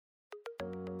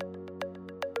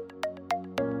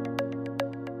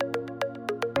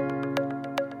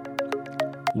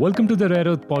Welcome to the Rare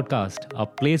Earth Podcast, a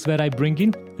place where I bring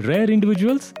in rare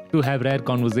individuals to have rare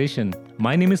conversation.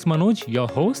 My name is Manoj, your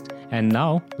host, and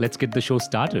now let's get the show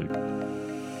started.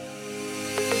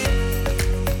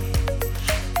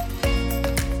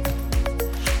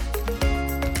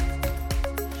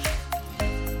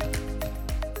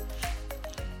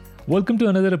 Welcome to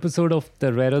another episode of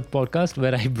the Rare Earth Podcast,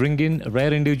 where I bring in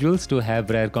rare individuals to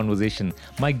have rare conversation.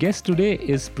 My guest today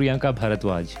is Priyanka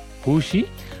Bharadwaj. Who is she?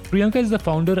 Priyanka is the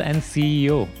founder and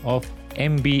CEO of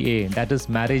MBA, that is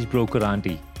Marriage Broker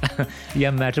Auntie.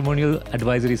 Matrimonial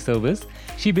advisory service.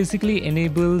 She basically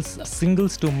enables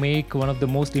singles to make one of the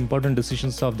most important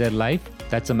decisions of their life,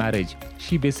 that's a marriage.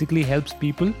 She basically helps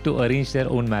people to arrange their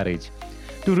own marriage.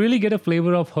 To really get a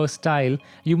flavor of her style,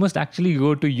 you must actually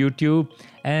go to YouTube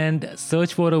and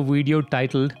search for a video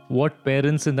titled What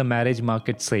Parents in the Marriage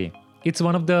Market Say. It's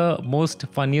one of the most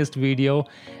funniest video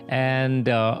and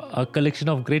a collection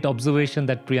of great observation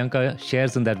that Priyanka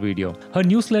shares in that video. Her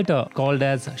newsletter called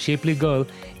as Shapely Girl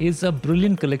is a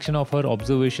brilliant collection of her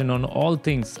observation on all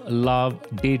things love,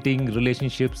 dating,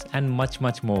 relationships and much,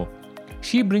 much more.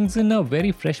 She brings in a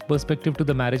very fresh perspective to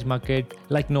the marriage market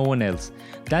like no one else.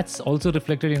 That's also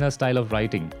reflected in her style of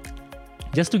writing.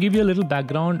 Just to give you a little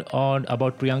background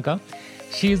about Priyanka,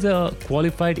 she is a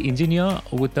qualified engineer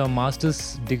with a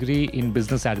master's degree in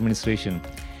business administration.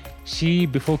 She,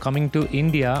 before coming to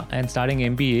India and starting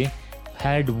MBA,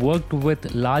 had worked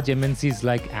with large MNCs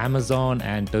like Amazon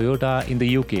and Toyota in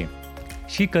the UK.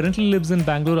 She currently lives in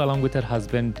Bangalore along with her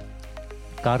husband,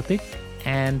 Karthik,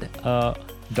 and a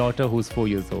daughter who's 4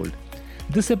 years old.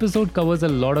 This episode covers a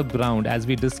lot of ground as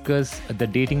we discuss the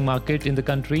dating market in the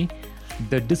country,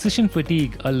 the decision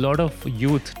fatigue a lot of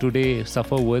youth today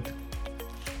suffer with,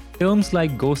 terms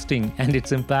like ghosting and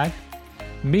its impact,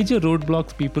 major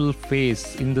roadblocks people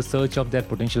face in the search of their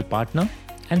potential partner,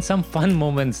 and some fun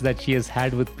moments that she has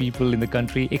had with people in the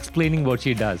country explaining what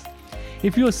she does.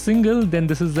 If you're single, then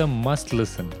this is a must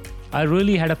listen. I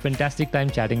really had a fantastic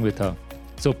time chatting with her.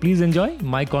 So please enjoy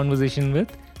my conversation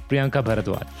with Priyanka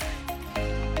Bharadwaj.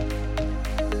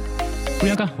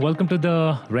 Priyanka, welcome to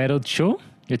the Rare Earth Show.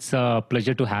 It's a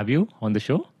pleasure to have you on the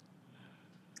show.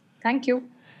 Thank you.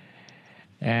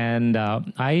 And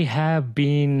I have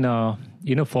been,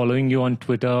 following you on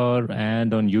Twitter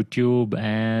and on YouTube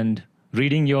and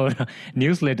reading your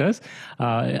newsletters.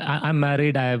 I'm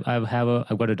married. I've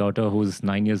got a daughter who's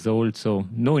 9 years old. So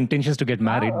no intentions to get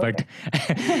married, okay.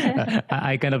 But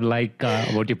I kind of like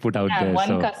what you put out there.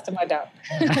 One customer down.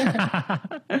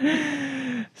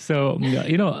 So,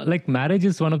 like marriage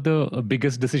is one of the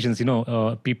biggest decisions,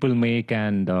 people make.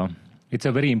 And it's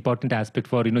a very important aspect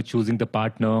for, choosing the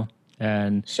partner.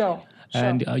 And Sure.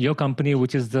 And your company,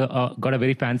 which is got a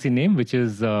very fancy name, which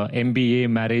is MBA,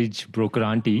 Marriage Broker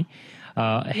Auntie,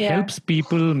 helps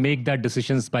people make that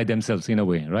decisions by themselves in a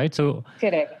way, right? So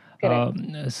Correct.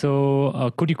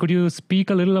 Could you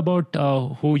speak a little about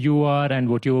who you are and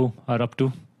what you are up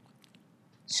to?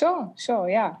 Sure.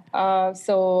 Yeah.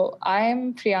 So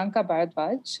I'm Priyanka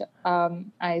Bharadwaj.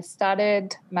 I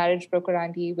started Marriage Broker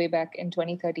Auntie way back in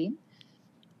 2013.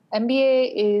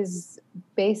 MBA is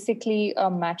basically a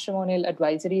matrimonial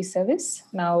advisory service.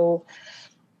 Now,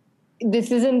 this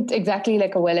isn't exactly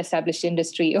like a well-established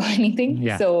industry or anything.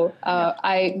 Yeah. So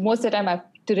most of the time I have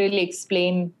to really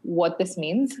explain what this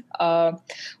means.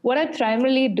 What I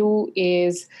primarily do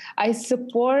is I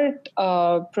support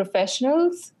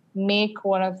professionals make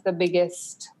one of the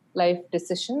biggest life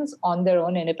decisions on their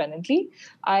own independently.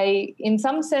 I, in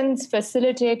some sense,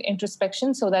 facilitate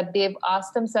introspection so that they've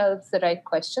asked themselves the right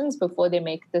questions before they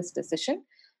make this decision.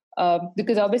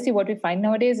 Because obviously what we find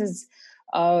nowadays is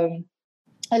a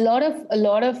lot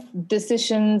of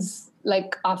decisions,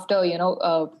 like after,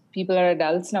 people are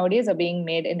adults nowadays, are being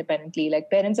made independently. Like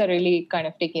parents are really kind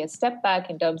of taking a step back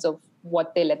in terms of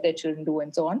what they let their children do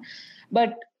and so on.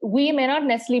 But we may not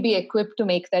necessarily be equipped to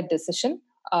make that decision.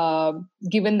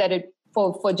 Given that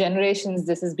for generations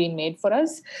this has been made for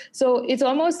us. So it's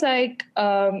almost like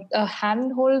a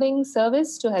hand-holding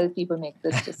service to help people make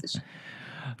this decision.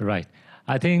 Right.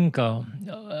 I think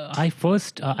I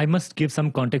must give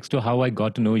some context to how I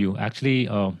got to know you. Actually,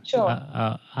 Sure.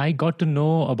 I got to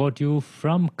know about you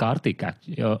from Karthik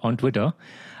on Twitter.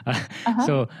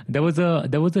 So there was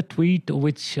a tweet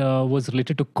which was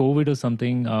related to COVID or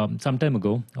something some time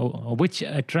ago, which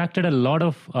attracted a lot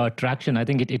of traction. I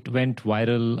think it went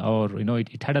viral, or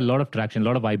it had a lot of traction, a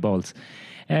lot of eyeballs.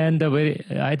 And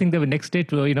I think the next day,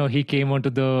 he came onto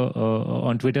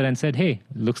on Twitter and said, "Hey,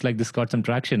 looks like this got some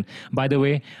traction. By the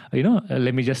way,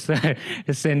 let me just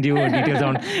send you details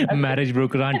on Marriage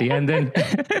Broker Auntie." And then,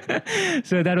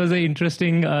 so that was an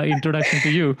interesting introduction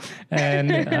to you.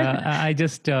 And I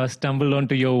just stumbled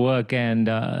onto your work,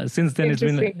 and since then it's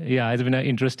been an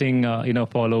interesting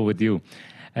follow with you.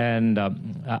 And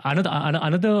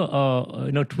another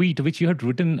tweet which you had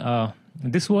written.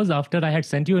 This was after I had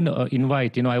sent you an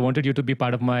invite. I wanted you to be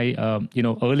part of my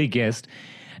early guest,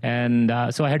 and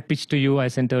so I had pitched to you. I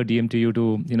sent a DM to you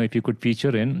to if you could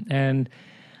feature in, and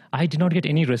I did not get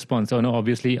any response. So no,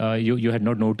 obviously you had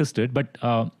not noticed it, but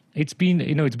it's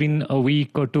been a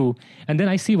week or two, and then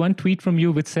I see one tweet from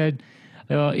you which said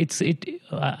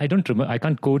I don't remember. I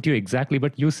can't quote you exactly,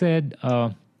 but you said.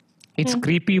 It's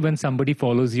creepy when somebody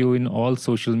follows you in all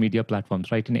social media platforms,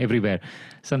 right? In everywhere,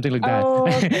 something like that. Oh.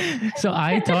 So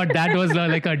I thought that was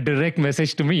like a direct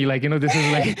message to me. Like, this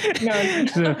is like, No.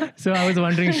 So I was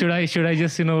wondering, should I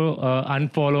just,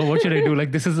 unfollow? What should I do?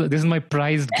 Like, this is my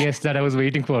prized guest that I was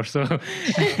waiting for. So,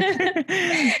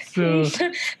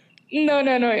 No,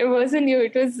 it wasn't you.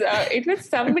 It was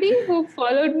somebody who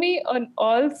followed me on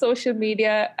all social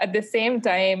media at the same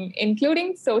time,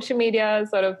 including social media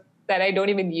sort of that I don't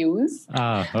even use.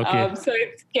 Okay. So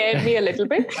it scared me a little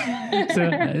bit.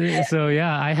 so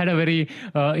yeah, I had a very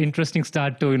interesting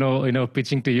start to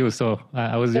pitching to you. So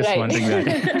I was just wondering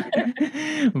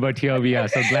that. But here we are.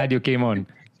 So glad you came on.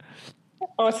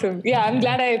 Awesome. Yeah, I'm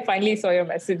glad I finally saw your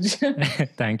message.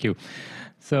 Thank you.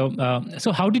 So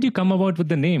how did you come about with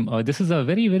the name? This is a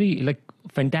very, very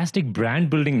fantastic brand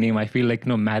building name. I feel like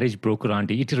Marriage Broker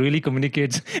Auntie. It really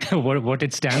communicates what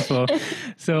it stands for.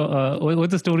 So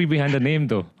what's the story behind the name,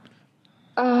 though?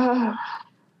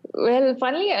 Well,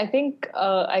 funnily, I think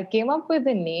I came up with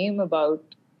the name about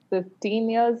 15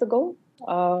 years ago.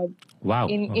 Wow.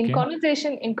 In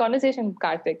conversation with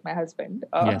Karthik, my husband.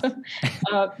 Yes.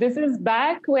 This is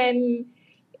back when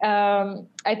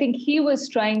I think he was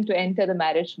trying to enter the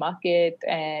marriage market,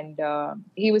 and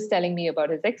he was telling me about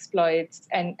his exploits.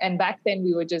 And back then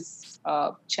we were just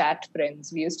chat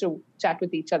friends. We used to chat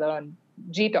with each other on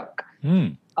Gtalk.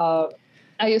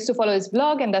 I used to follow his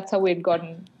blog, and that's how we'd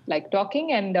gotten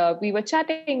talking. And we were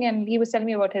chatting, and he was telling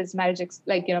me about his marriage,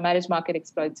 marriage market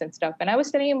exploits and stuff. And I was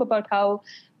telling him about how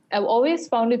I've always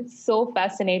found it so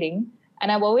fascinating,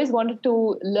 and I've always wanted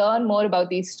to learn more about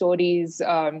these stories.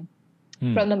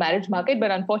 From the marriage market,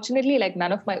 but unfortunately,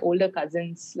 none of my older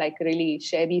cousins really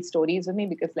share these stories with me,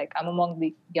 because I'm among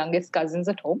the youngest cousins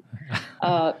at home.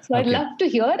 So I'd love to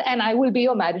hear, and I will be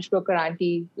your marriage broker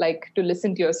auntie, to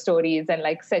listen to your stories and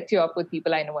set you up with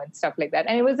people I know and stuff like that.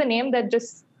 And it was a name that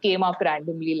just came up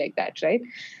randomly like that, right?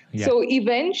 Yeah. So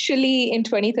eventually in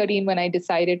 2013, when I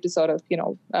decided to sort of,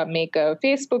 make a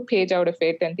Facebook page out of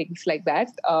it and things like that,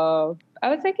 I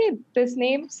was like, hey, this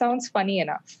name sounds funny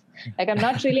enough. I'm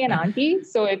not really an auntie,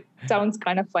 so it sounds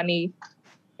kind of funny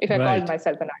if I called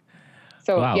myself an auntie.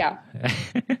 So, wow. Yeah.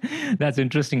 That's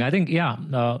interesting. I think,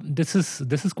 this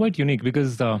is quite unique,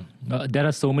 because there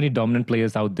are so many dominant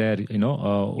players out there,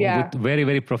 with very,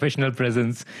 very professional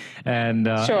presence. And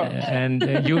sure. And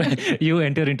you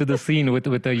enter into the scene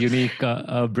with a unique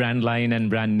brand line and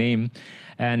brand name,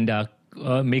 and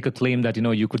make a claim that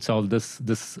you could solve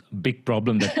this big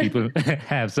problem that people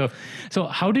have. So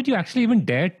how did you actually even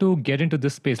dare to get into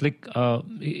this space?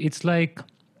 It's like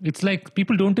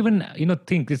people don't even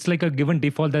think. It's like a given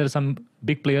default. There are some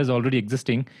big players already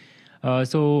existing. I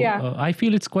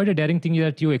feel it's quite a daring thing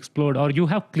that you explored, or you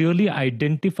have clearly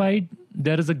identified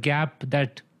there is a gap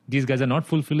that these guys are not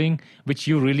fulfilling, which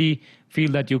you really feel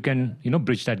that you can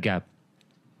bridge that gap.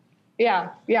 Yeah.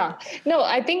 No,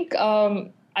 I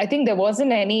think there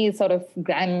wasn't any sort of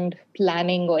grand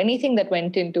planning or anything that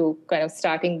went into kind of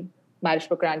starting Marriage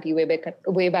Broker Auntie way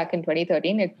back in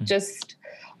 2013. It just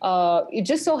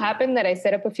so happened that I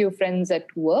set up a few friends at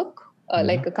work,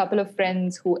 a couple of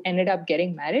friends who ended up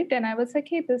getting married, and I was like,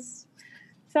 hey, this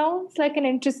sounds like an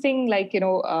interesting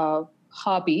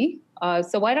hobby.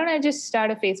 So why don't I just start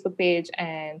a Facebook page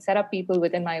and set up people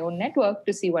within my own network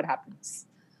to see what happens.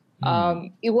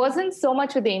 It wasn't so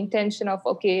much with the intention of,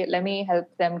 okay, let me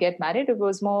help them get married. It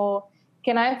was more,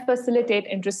 can I facilitate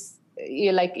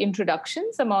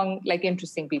introductions among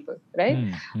interesting people,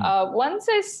 right? Once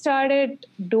I started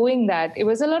doing that, it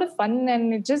was a lot of fun,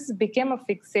 and it just became a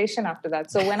fixation after that.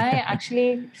 So when I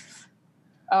actually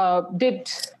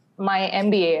did my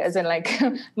MBA, as in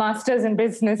Masters in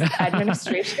Business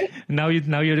Administration. now you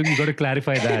got to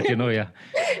clarify that,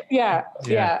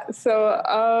 Yeah.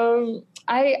 So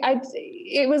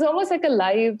it was almost like a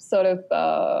live sort of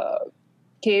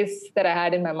case that I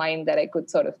had in my mind that I could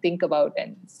sort of think about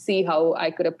and see how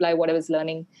I could apply what I was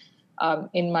learning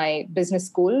in my business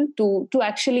school to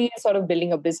actually sort of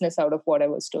building a business out of what I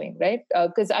was doing, right?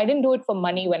 Because I didn't do it for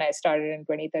money when I started in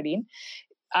 2013.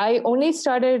 I only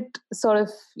started sort of,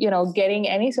 getting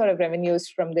any sort of revenues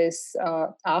from this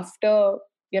after,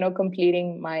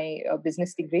 completing my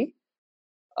business degree.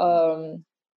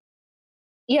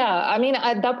 Yeah, I mean,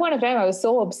 at that point of time, I was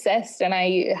so obsessed and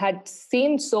I had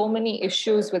seen so many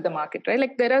issues with the market, right?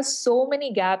 Like there are so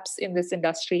many gaps in this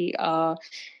industry. I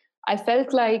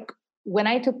felt like when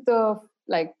I took so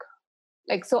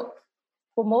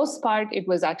for most part, it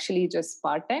was actually just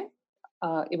part-time.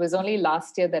 It was only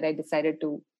last year that I decided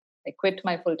to quit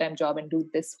my full-time job and do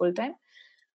this full-time.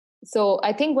 So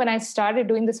I think when I started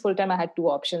doing this full-time, I had two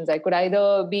options. I could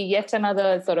either be yet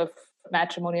another sort of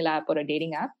matrimonial app or a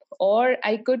dating app, or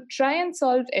I could try and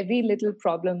solve every little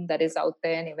problem that is out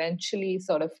there and eventually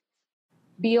sort of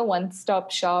be a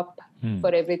one-stop shop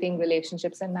for everything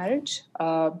relationships and marriage.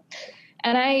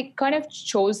 And I kind of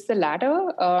chose the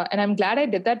latter. And I'm glad I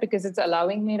did that because it's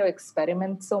allowing me to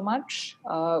experiment so much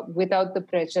without the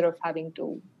pressure of having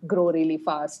to grow really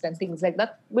fast and things like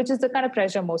that, which is the kind of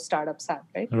pressure most startups have,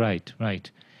 right?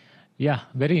 Right. Yeah,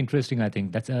 very interesting. I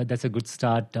think that's a good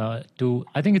start to.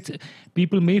 I think it's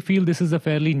people may feel this is a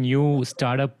fairly new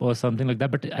startup or something like that,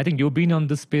 but I think you've been on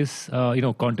this space,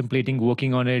 contemplating,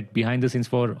 working on it behind the scenes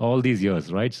for all these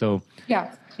years, right? So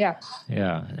yeah.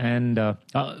 And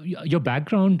your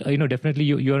background, definitely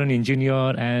you're an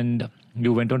engineer, and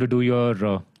you went on to do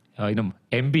your.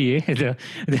 MBA,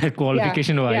 the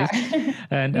qualification wise,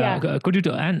 and could you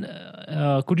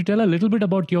tell a little bit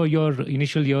about your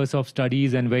initial years of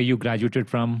studies and where you graduated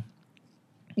from?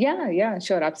 Yeah,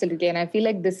 sure, absolutely. And I feel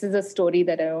like this is a story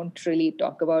that I don't really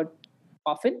talk about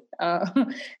often.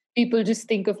 People just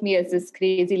think of me as this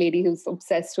crazy lady who's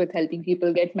obsessed with helping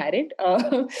people get married.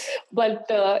 But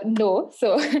no.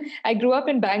 So I grew up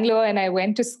in Bangalore and I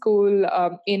went to school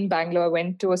in Bangalore. I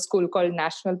went to a school called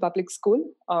National Public School.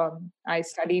 I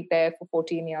studied there for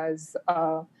 14 years.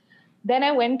 Then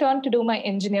I went on to do my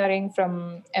engineering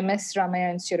from MS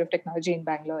Ramaiah Institute of Technology in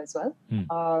Bangalore as well.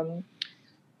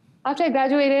 After I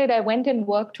graduated, I went and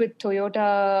worked with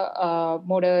Toyota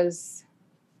Motors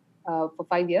for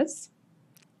 5 years.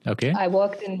 Okay. I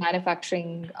worked in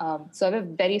manufacturing, so I have a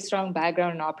very strong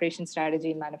background in operation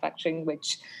strategy in manufacturing,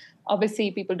 which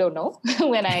obviously people don't know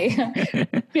when I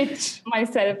pitch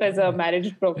myself as a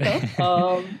marriage broker.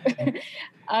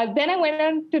 Then I went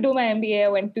on to do my MBA. I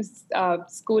went to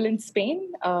school in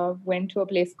Spain, went to a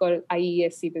place called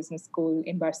IESC Business School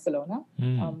in Barcelona.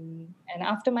 And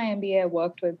after my MBA, I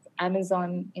worked with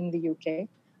Amazon in the UK.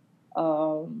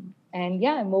 And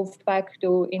I moved back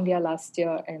to India last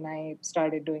year and I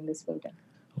started doing this full time.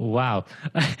 Wow.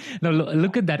 Now,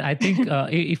 look at that. I think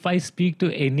if I speak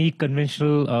to any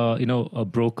conventional, a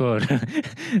broker,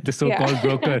 the so-called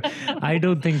broker, I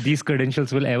don't think these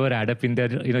credentials will ever add up in their,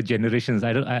 generations.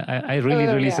 I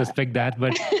really suspect that.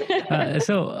 But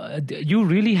you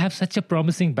really have such a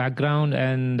promising background,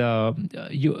 and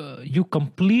you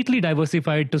completely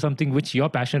diversified to something which you're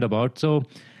passionate about. So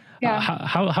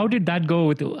how did that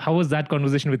go? How was that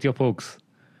conversation with your folks?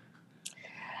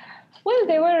 Well,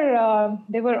 they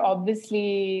were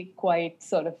obviously quite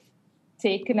sort of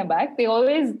taken aback. They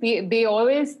always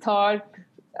thought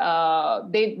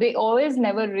they always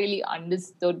never really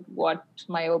understood what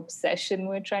my obsession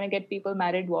with trying to get people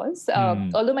married was.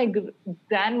 Although my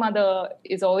grandmother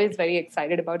is always very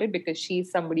excited about it because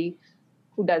she's somebody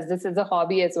who does this as a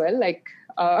hobby as well.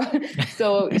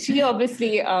 So she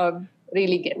obviously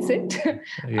really gets it.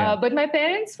 But my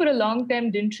parents for a long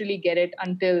time didn't really get it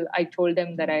until I told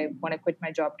them that I want to quit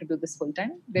my job to do this full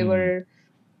time. They were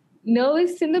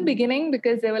nervous in the beginning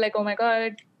because they were like, oh my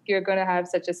God, you're going to have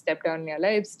such a step down in your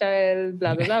lifestyle,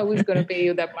 blah, blah, blah. Who's going to pay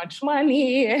you that much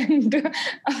money and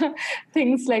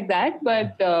things like that.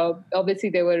 But obviously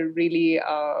they were really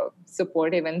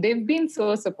supportive, and they've been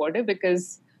so supportive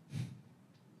because,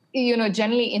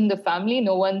 generally in the family,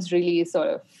 no one's really sort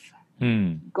of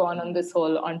gone on this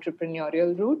whole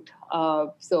entrepreneurial route.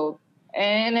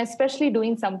 And especially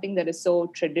doing something that is so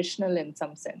traditional in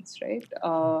some sense, right?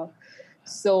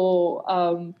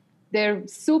 They're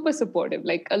super supportive.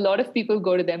 Like a lot of people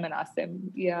go to them and ask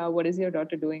them, what is your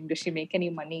daughter doing? Does she make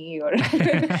any money? Or how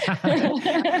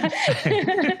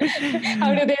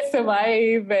do they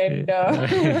survive? And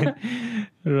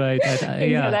right. Things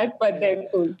like that, but they're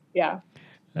cool. Yeah.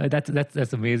 That's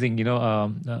amazing.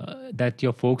 That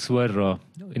your folks were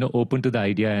open to the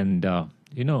idea and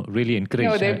really encouraged.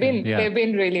 No, they've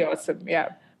been really awesome. Yeah.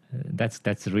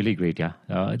 That's really great. Yeah,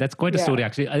 that's quite a Yeah. story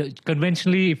actually.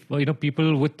 Conventionally, if,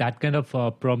 people with that kind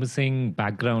of promising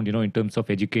background, in terms of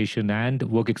education and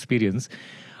work experience,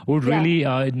 would Yeah.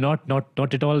 really not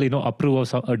at all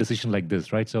approve of a decision like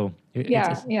this, right? So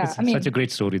Yeah. Yeah. I it's such a mean,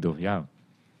 great story, though. Yeah.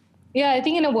 yeah, I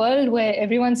think in a world where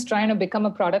everyone's trying to become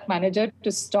a product manager,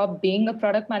 to stop being a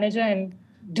product manager and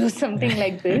do something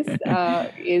like this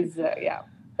is, yeah,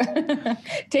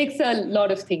 takes a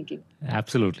lot of thinking.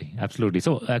 Absolutely, absolutely.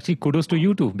 So actually, kudos to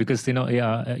you too, because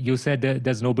yeah, you said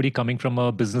there's nobody coming from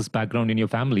a business background in your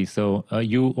family, so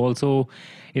you also,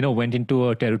 went into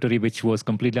a territory which was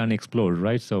completely unexplored,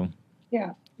 right? So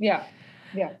Yeah. Yeah.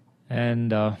 Yeah.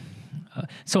 and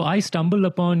so I stumbled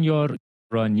upon your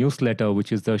newsletter,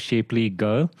 which is the Shapely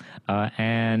Girl,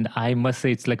 and I must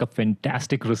say it's like a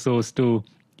fantastic resource to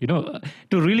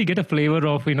to really get a flavor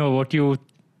of what you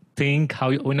think,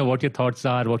 how what your thoughts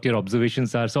are, what your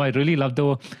observations are. So I really love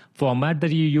the format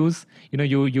that you use.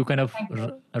 You kind of Thank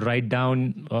you. write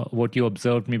down what you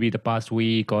observed maybe the past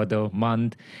week or the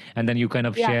month, and then you kind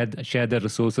of Yeah. share the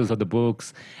resources of the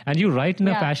books, and you write in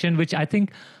a Yeah. fashion which I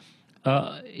think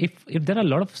if there are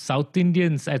a lot of South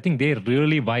Indians, I think they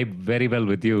really vibe very well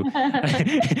with you.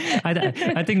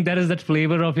 I think there is that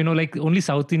flavor of like only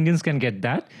South Indians can get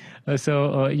that.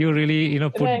 So you really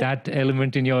put Right. that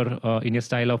element in your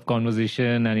style of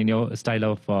conversation and in your style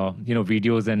of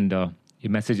videos and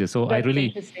your messages. So I That's really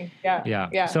interesting. Yeah. yeah.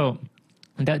 Yeah. So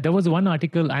there was one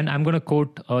article, and I'm going to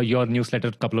quote your newsletter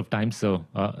a couple of times. So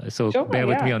Sure. bear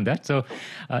with me Yeah. on that.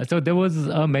 So there was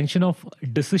a mention of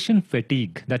decision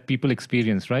fatigue that people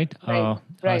experience, right? Right.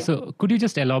 Right. So could you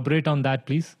just elaborate on that,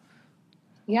 please?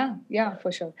 Yeah, yeah,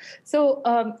 for sure. So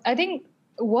I think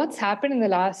what's happened in the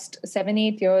last 7,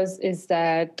 8 years is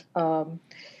that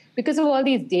because of all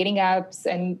these dating apps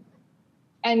and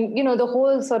the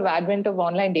whole sort of advent of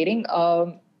online dating,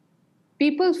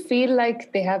 people feel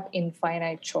like they have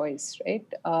infinite choice, right?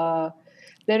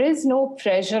 There is no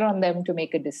pressure on them to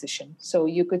make a decision. So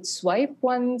you could swipe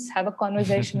once, have a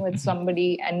conversation with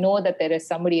somebody, and know that there is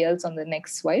somebody else on the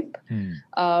next swipe.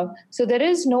 So there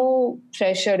is no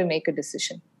pressure to make a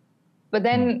decision. But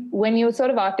then when you sort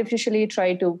of artificially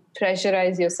try to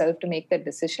pressurize yourself to make that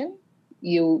decision,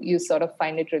 you sort of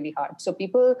find it really hard. So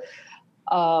people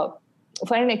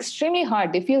find it extremely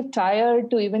hard. They feel tired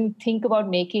to even think about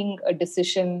making a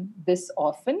decision this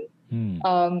often.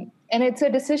 And it's a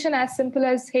decision as simple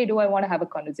as, hey, do I want to have a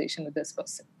conversation with this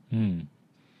person?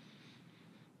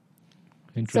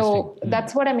 So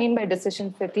that's what I mean by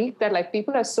decision fatigue, that like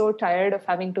people are so tired of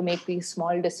having to make these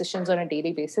small decisions on a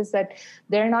daily basis that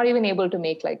they're not even able to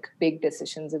make like big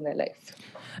decisions in their life.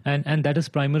 And that is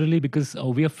primarily because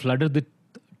we are flooded with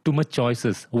too much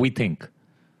choices, we think.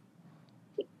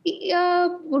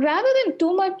 Rather than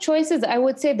too much choices, I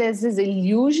would say there's this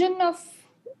illusion of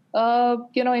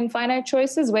infinite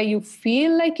choices where you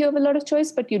feel like you have a lot of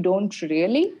choice, but you don't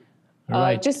really.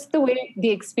 Right. Just the way the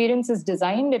experience is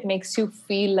designed, it makes you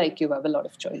feel like you have a lot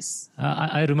of choice.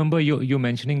 I remember you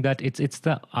mentioning that it's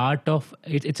the art of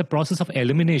it's a process of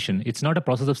elimination. It's not a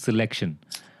process of selection.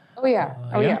 Oh yeah.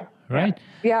 Yeah. Right.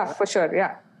 Yeah, for sure.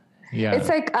 Yeah. Yeah. It's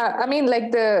like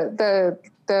like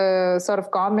the sort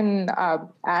of common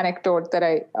anecdote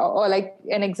that or like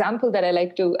an example that I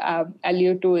like to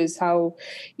allude to is how,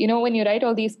 when you write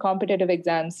all these competitive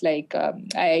exams like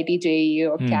IIT, JEE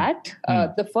or CAT,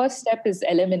 the first step is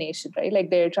elimination, right? Like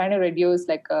they're trying to reduce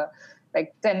like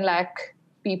 10 lakh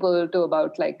people to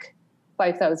about like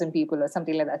 5,000 people or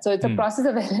something like that. So it's a process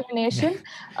of elimination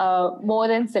more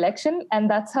than selection. And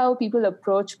that's how people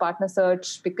approach partner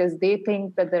search, because they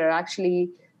think that there are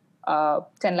actually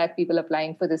 10 lakh people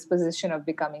applying for this position of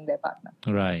becoming their partner.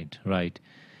 Right.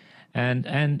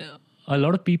 And a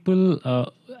lot of people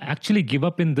actually give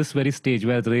up in this very stage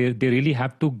where they really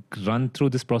have to run through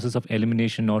this process of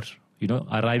elimination or,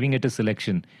 arriving at a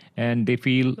selection. And they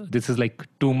feel this is like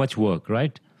too much work,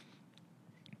 right?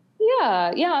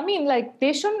 Yeah. I mean, like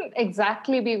they shouldn't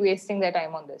exactly be wasting their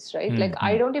time on this, right? Like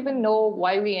I don't even know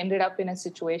why we ended up in a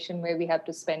situation where we have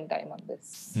to spend time on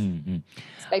this.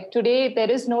 Like today,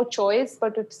 there is no choice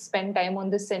but to spend time on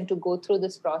this and to go through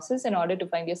this process in order to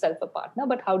find yourself a partner.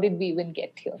 But how did we even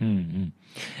get here?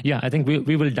 Yeah, I think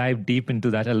we will dive deep into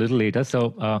that a little later.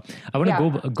 So I want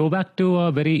to go back to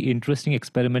a very interesting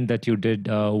experiment that you did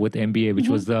with MBA, which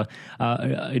was the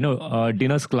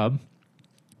Dinners Club.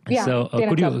 Yeah, so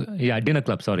Dinner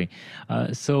Club. Sorry.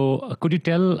 So could you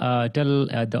tell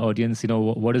the audience,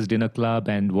 what is Dinner Club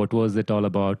and what was it all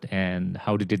about and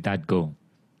how did that go?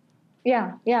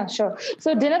 Yeah, sure.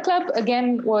 So Dinner Club,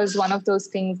 again, was one of those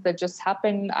things that just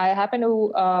happened. I happened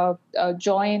to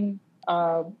join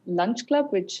Lunch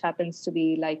Club, which happens to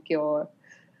be like your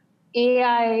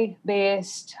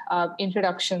AI-based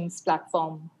introductions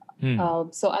platform.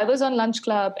 So I was on Lunch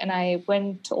Club and I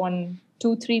went on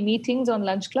 2-3 meetings on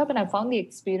Lunch Club, and I found the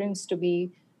experience to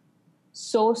be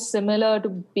so similar to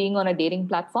being on a dating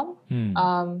platform.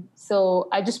 So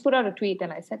I just put out a tweet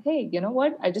and I said, hey, you know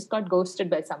what? I just got ghosted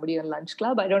by somebody on Lunch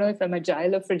Club. I don't know if I'm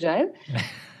agile or fragile.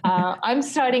 I'm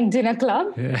starting Dinner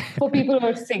Club for people who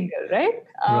are single, right?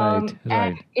 Right.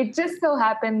 And it just so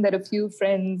happened that a few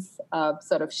friends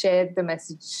sort of shared the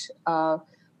message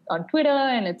on Twitter,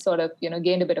 and it sort of,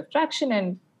 gained a bit of traction.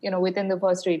 And, within the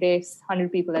first 3 days,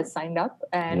 100 people have signed up.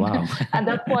 And Wow. at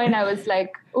that point, I was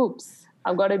like, oops,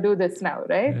 I've got to do this now,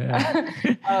 right?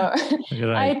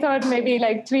 I thought maybe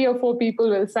like 3 or 4 people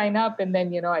will sign up, and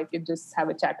then, I could just have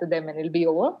a chat with them and it'll be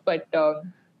over. But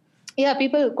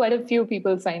quite a few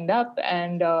people signed up.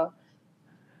 And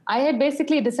I had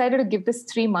basically decided to give this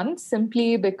 3 months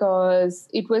simply because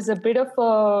it was a bit of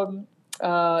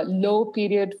a low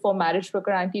period for marriage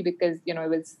broker auntie, because, it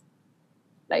was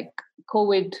like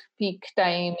COVID peak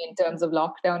time in terms of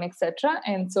lockdown, etc.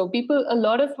 And so a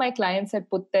lot of my clients had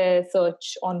put their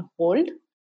search on hold.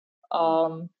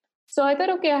 So I thought,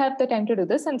 okay, I have the time to do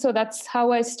this. And so that's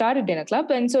how I started Dinner Club.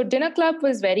 And so Dinner Club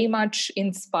was very much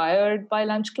inspired by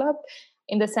Lunch Club,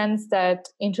 in the sense that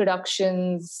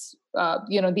introductions,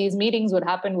 these meetings would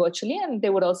happen virtually, and they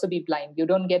would also be blind. You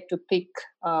don't get to pick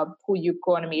who you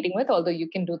go on a meeting with, although you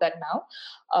can do that now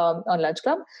on Lunch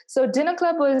Club. So Dinner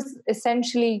Club was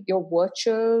essentially your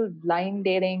virtual blind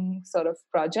dating sort of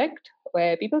project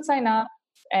where people sign up,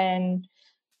 and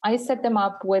I set them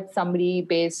up with somebody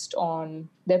based on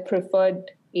their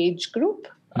preferred age group,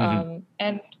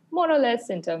 and more or less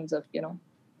in terms of,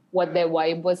 what their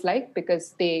vibe was like,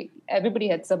 because everybody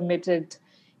had submitted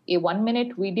a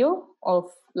 1-minute video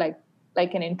of like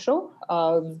an intro.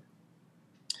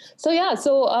 So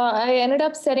I ended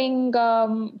up setting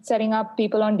up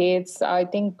people on dates. I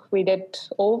think we did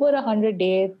over 100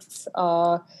 dates,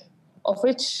 of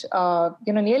which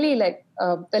nearly like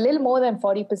a little more than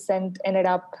 40% ended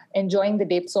up enjoying the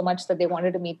date so much that they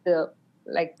wanted to meet the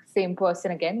same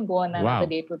person again, go on another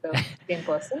date with the same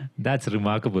person. That's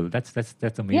remarkable. That's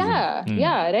amazing.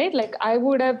 Yeah, right. Like I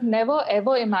would have never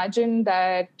ever imagined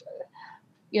that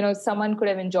someone could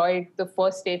have enjoyed the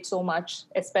first date so much,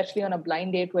 especially on a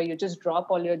blind date where you just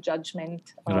drop all your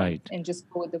judgment and just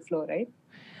go with the flow, right?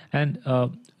 And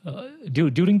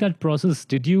during that process,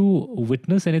 did you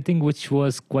witness anything which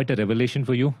was quite a revelation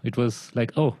for you? It was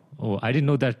like, oh, I didn't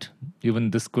know that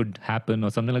even this could happen, or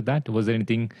something like that. Was there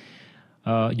anything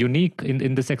unique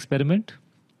in this experiment?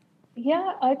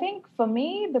 Yeah, I think for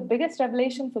me, the biggest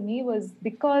revelation for me was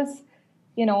because,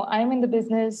 I'm in the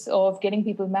business of getting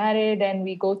people married, and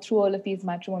we go through all of these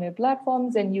matrimonial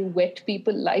platforms, and you vet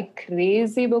people like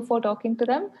crazy before talking to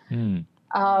them.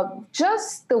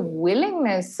 Just the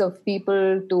willingness of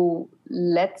people to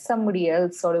let somebody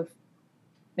else sort of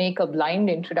make a blind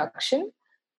introduction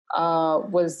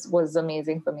was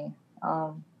amazing for me.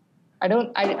 I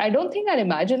don't think I'd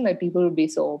imagined that people would be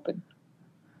so open.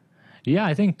 Yeah,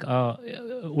 I think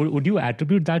would you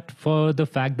attribute that for the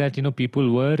fact that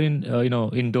people were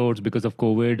indoors because of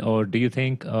COVID, or do you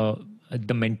think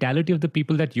the mentality of the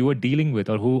people that you were dealing with,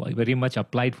 or who very much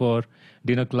applied for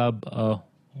Dinner Club,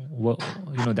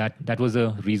 that was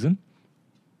a reason?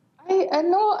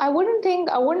 I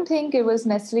wouldn't think it was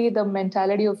necessarily the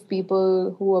mentality of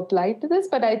people who applied to this,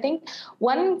 but I think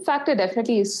one factor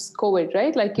definitely is COVID,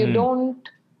 right? Like you don't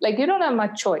have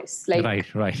much choice. Right.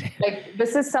 Like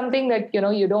this is something that,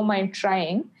 you don't mind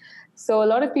trying. So a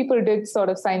lot of people did sort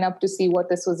of sign up to see what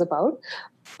this was about.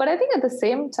 But I think at the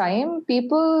same time,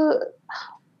 people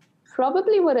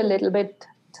probably were a little bit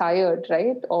tired,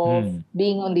 right, of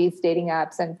being on these dating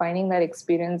apps and finding that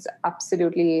experience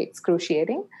absolutely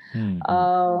excruciating.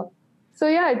 So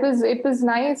yeah, it was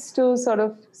nice to sort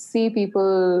of see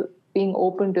people being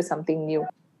open to something new.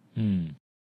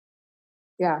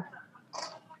 Yeah.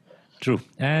 True.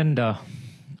 And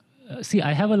see,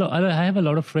 I have a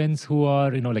lot of friends who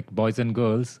are like boys and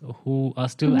girls who are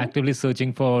still actively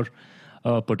searching for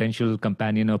a potential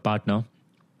companion or partner.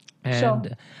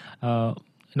 And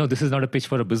no, this is not a pitch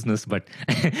for a business, but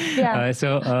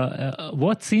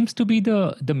what seems to be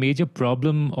the major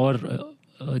problem, or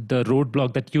the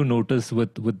roadblock that you notice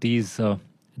with these?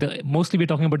 Mostly we're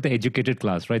talking about the educated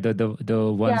class, right?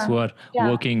 The ones who are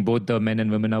working, both the men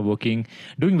and women are working,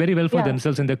 doing very well for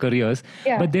themselves in their careers,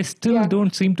 but they still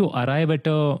don't seem to arrive at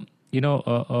a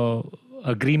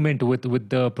agreement with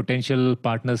the potential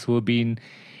partners who have been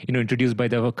introduced by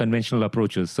the conventional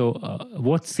approaches. So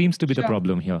what seems to be the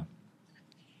problem here?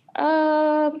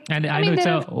 And I know it's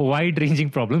a wide-ranging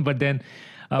problem, but then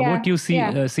what you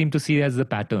see seem to see as the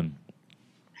pattern?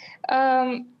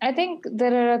 I think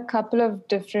there are a couple of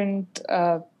different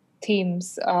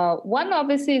themes. One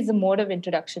obviously is the mode of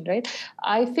introduction, right?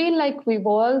 I feel like we've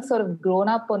all sort of grown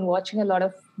up on watching a lot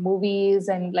of movies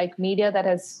and like media that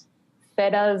has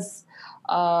fed us.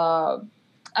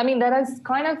 That has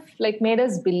kind of like made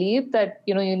us believe that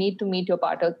you need to meet your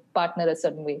partner a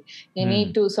certain way. You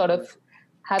need to sort of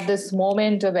have this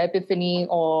moment of epiphany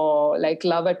or like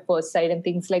love at first sight and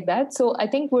things like that. So I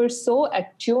think we're so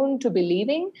attuned to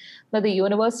believing that the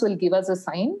universe will give us a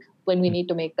sign when we need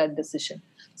to make that decision.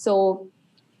 So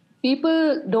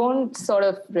people don't sort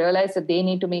of realize that they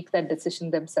need to make that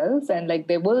decision themselves, and like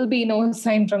there will be no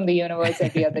sign from the universe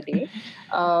every other day.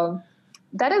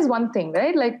 That is one thing,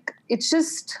 right? Like it's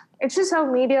just how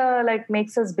media like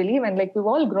makes us believe, and like we've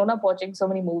all grown up watching so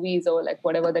many movies or like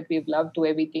whatever that we've loved to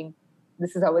everything.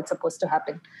 This is how it's supposed to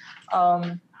happen.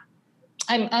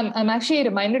 I'm actually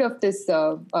reminded of this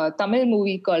Tamil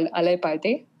movie called Alai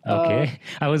Parte. Okay.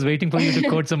 I was waiting for you to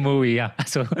quote some movie. Yeah.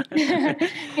 So.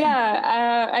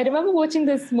 Yeah. I remember watching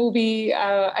this movie.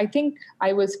 I think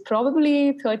I was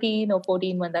probably 13 or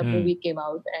 14 when that movie came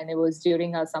out, and it was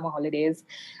during our summer holidays.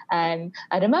 And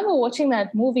I remember watching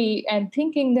that movie and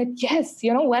thinking that, yes,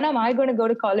 when am I going to go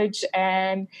to college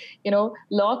and,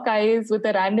 lock eyes with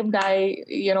a random guy,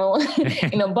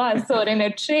 in a bus or in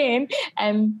a train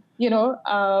and,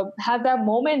 have that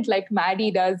moment like Maddie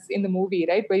does in the movie,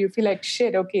 right? Where you feel like,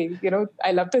 shit, okay,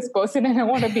 I love this person and I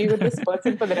want to be with this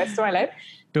person for the rest of my life.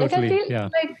 Totally.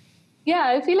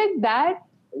 I feel like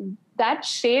that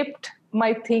shaped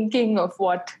my thinking of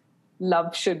what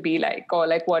love should be like, or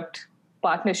like what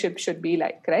partnership should be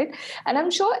like, right? And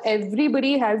I'm sure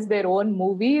everybody has their own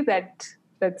movie that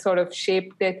sort of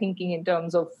shaped their thinking in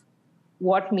terms of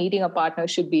what meeting a partner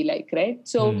should be like, right?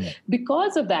 So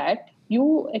because of that,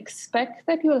 you expect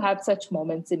that you'll have such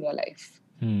moments in your life.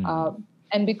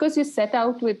 And because you set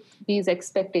out with these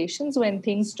expectations, when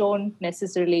things don't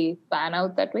necessarily pan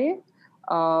out that way,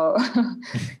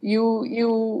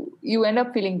 you end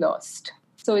up feeling lost.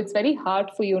 So it's very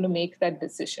hard for you to make that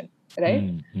decision,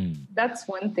 right? That's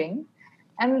one thing.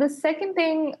 And the second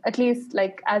thing, at least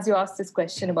like as you asked this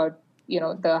question about,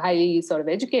 the highly sort of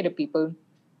educated people,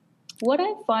 what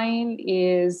I find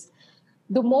is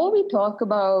the more we talk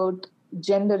about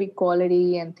gender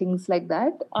equality and things like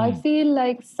that, I feel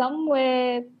like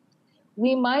somewhere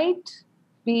we might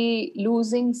be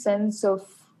losing sense of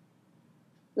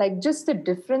like just the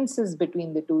differences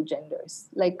between the two genders.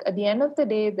 Like at the end of the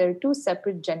day, they're two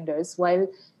separate genders. While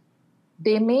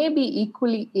they may be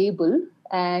equally able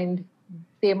and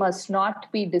they must not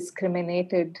be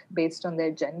discriminated based on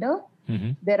their gender,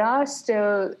 there are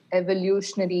still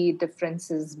evolutionary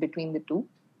differences between the two.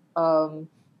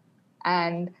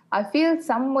 And I feel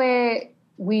somewhere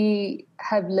we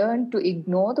have learned to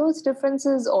ignore those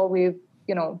differences, or we've,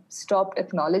 stopped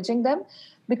acknowledging them,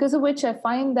 because of which I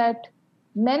find that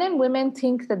men and women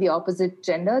think that the opposite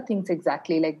gender thinks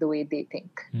exactly like the way they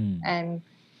think. And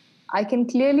I can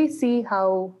clearly see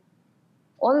how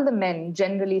all the men,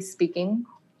 generally speaking,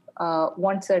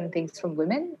 want certain things from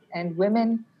women, and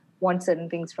women want certain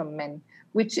things from men,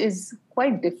 which is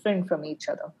quite different from each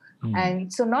other.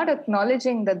 And so not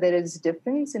acknowledging that there is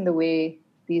difference in the way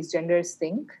these genders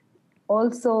think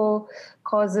also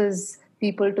causes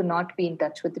people to not be in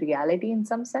touch with reality in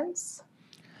some sense.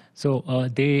 So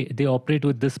they operate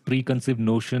with this preconceived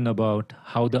notion about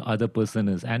how the other person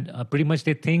is, and pretty much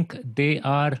they think they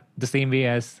are the same way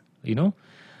as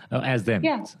as them.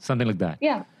 Yeah. Something like that.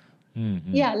 Yeah.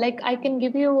 Yeah, like I can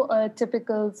give you a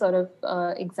typical sort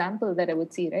of example that I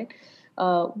would see, right?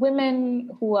 Women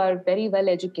who are very well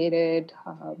educated,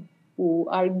 who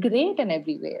are great in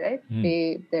every way,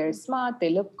 right? They're smart, they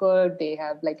look good, they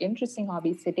have like interesting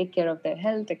hobbies, they take care of their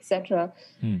health, etc.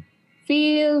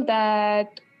 Feel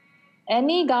that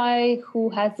any guy who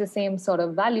has the same sort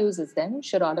of values as them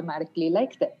should automatically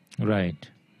like them. Right.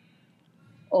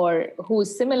 Or who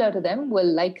is similar to them will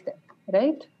like them,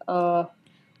 right?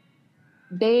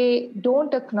 They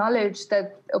don't acknowledge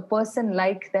that a person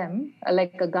like them,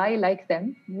 like a guy like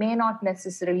them, may not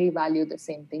necessarily value the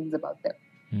same things about them.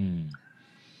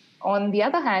 On the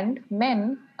other hand,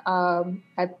 men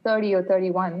at 30 or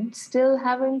 31 still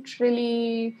haven't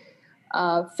really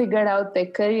figured out their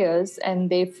careers, and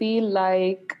they feel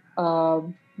like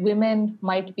women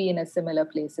might be in a similar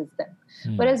place as them.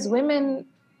 Whereas women,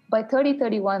 by 30,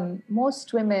 31,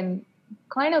 most women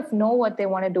kind of know what they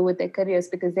want to do with their careers,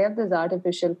 because they have this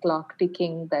artificial clock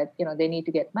ticking that, they need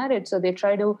to get married. So they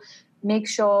try to make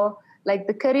sure like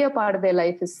the career part of their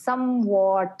life is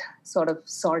somewhat sort of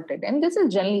sorted. And this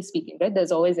is generally speaking, right?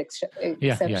 There's always exceptions.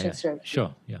 Yeah.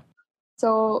 Sure. Yeah.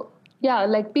 So Yeah,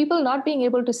 like people not being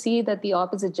able to see that the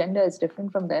opposite gender is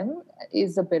different from them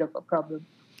is a bit of a problem.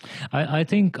 I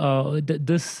think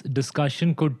this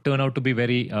discussion could turn out to be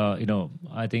very,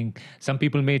 I think some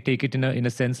people may take it in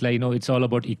a sense like, it's all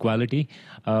about equality.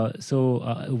 So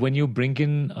when you bring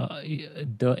in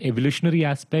the evolutionary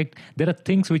aspect, there are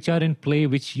things which are in play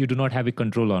which you do not have a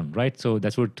control on, right? So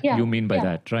that's what Yeah, you mean by yeah.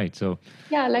 that, right? So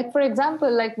yeah, like for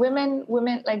example, like women,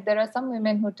 like there are some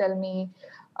women who tell me,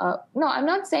 no, I'm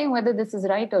not saying whether this is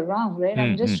right or wrong, right?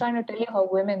 I'm just trying to tell you how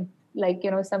women, like,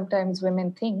 sometimes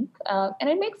women think, and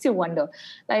it makes you wonder.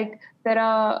 Like there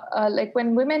are, like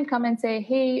when women come and say,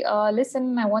 hey,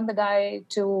 listen, I want the guy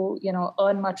to,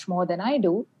 earn much more than I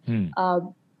do.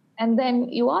 And then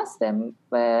you ask them,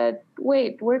 but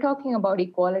wait, we're talking about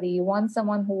equality. You want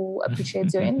someone who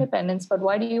appreciates your independence, but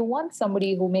why do you want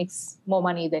somebody who makes more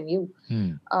money than you?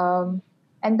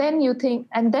 And then you think,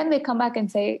 and then they come back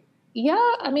and say,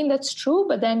 yeah, I mean, that's true.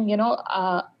 But then,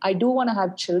 I do want to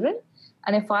have children.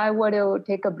 And if I were to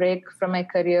take a break from my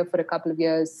career for a couple of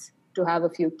years to have a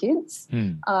few kids,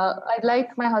 I'd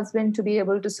like my husband to be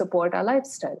able to support our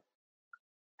lifestyle.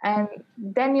 And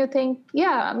then you think,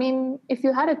 yeah, I mean, if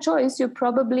you had a choice, you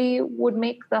probably would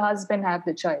make the husband have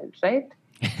the child, right?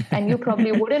 And you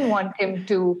probably wouldn't want him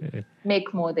to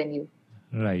make more than you.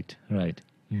 Right. Right?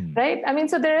 I mean,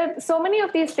 so there are so many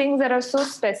of these things that are so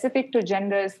specific to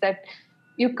genders that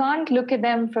you can't look at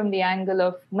them from the angle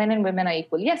of men and women are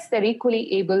equal. Yes, they're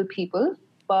equally able people,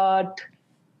 but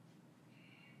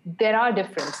there are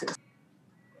differences.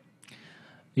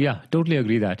 Yeah, totally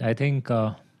agree that. I think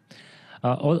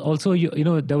also,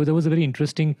 there was a very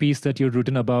interesting piece that you'd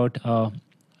written about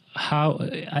how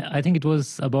I think it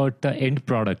was about the end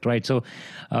product, right? So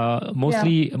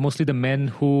mostly the men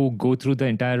who go through the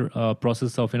entire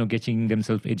process of getting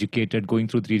themselves educated, going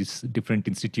through these different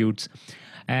institutes,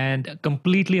 and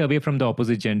completely away from the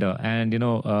opposite gender, and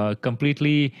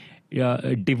completely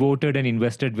devoted and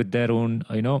invested with their own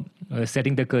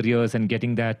setting their careers and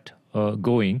getting that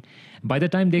going. By the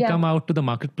time they come out to the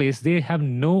marketplace, they have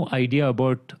no idea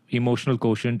about emotional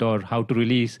quotient or how to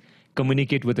really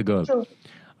communicate with a girl. True.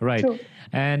 Right. True.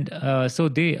 And so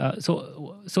they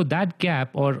so that gap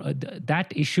or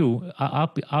that issue,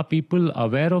 are people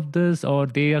aware of this, or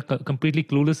they are completely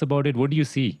clueless about it? What do you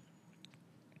see?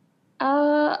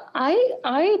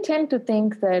 I tend to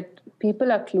think that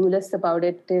people are clueless about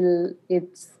it till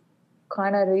it's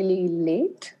kind of really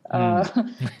late.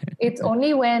 It's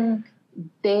only when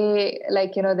they,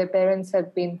 like, their parents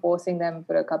have been forcing them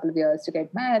for a couple of years to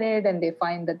get married, and they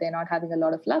find that they're not having a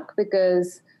lot of luck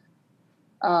because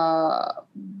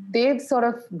they've sort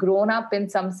of grown up in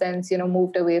some sense,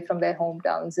 moved away from their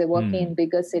hometowns. They're working in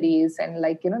bigger cities, and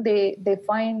they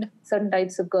find certain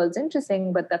types of girls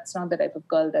interesting, but that's not the type of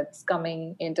girl that's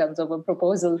coming in terms of a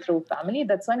proposal through family.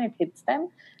 That's when it hits them.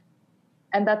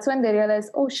 And that's when they realize,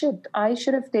 oh shit, I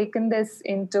should have taken this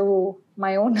into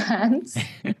my own hands,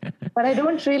 but I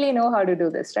don't really know how to do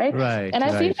this, right? Right. And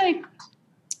I feel like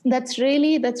that's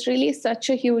really such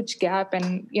a huge gap.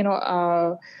 And,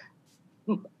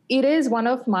 it is one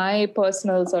of my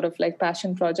personal sort of like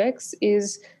passion projects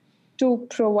is to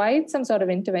provide some sort of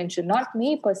intervention, not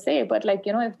me per se, but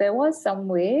if there was some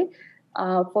way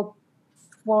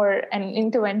for an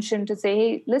intervention to say,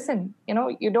 hey, listen,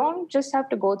 you don't just have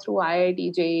to go through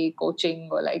IITJ coaching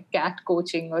or like CAT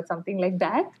coaching or something like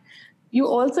that. You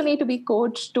also need to be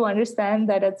coached to understand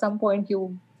that at some point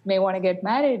you may want to get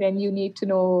married, and you need to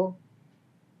know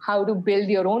how to build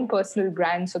your own personal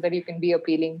brand so that you can be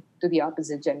appealing to the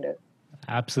opposite gender.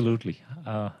 Absolutely.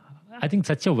 I think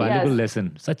such a valuable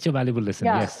lesson.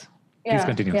 Yes. Please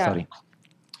continue. Sorry.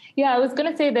 Yeah, I was going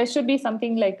to say there should be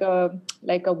something like a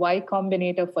Y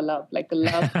Combinator for love, like a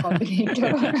love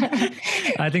combinator.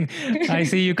 I think I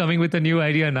see you coming with a new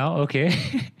idea now. Okay.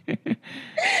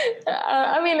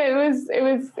 I mean,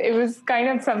 it was kind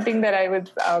of something that I was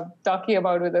talking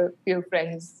about with a few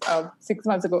friends 6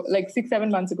 months ago, like 6-7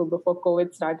 months ago before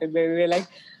COVID started, where we were like,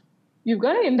 you've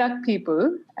got to induct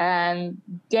people and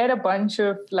get a bunch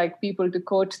of like people to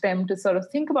coach them to sort of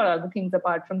think about other things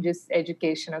apart from just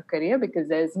education or career, because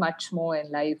there's much more in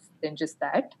life than just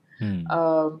that.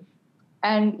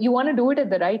 And you want to do it at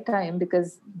the right time,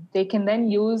 because they can then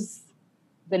use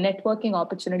the networking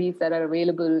opportunities that are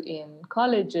available in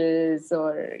colleges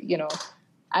or,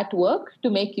 at work to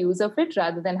make use of it,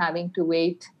 rather than having to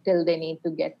wait till they need to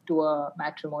get to a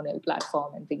matrimonial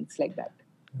platform and things like that.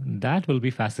 That will be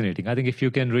fascinating. I think if you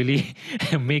can really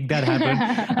make that happen,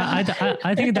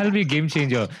 I think that'll be a game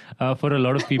changer for a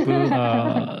lot of people.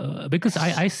 Because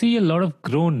I see a lot of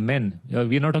grown men.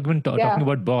 We're not talking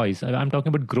about boys. I'm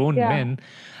talking about grown men.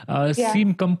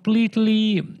 Seem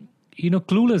completely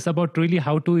clueless about really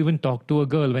how to even talk to a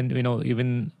girl when,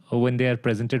 even when they are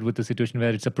presented with a situation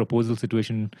where it's a proposal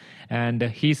situation and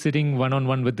he's sitting one on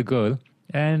one with the girl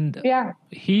and Yeah.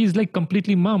 he's like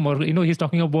completely mum, or he's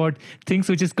talking about things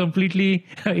which is completely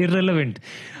irrelevant,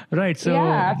 right? So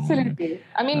Yeah, absolutely.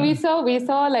 I mean, we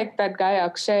saw like that guy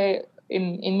Akshay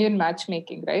in Indian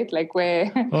matchmaking, right? Like where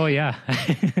oh yeah.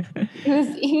 he was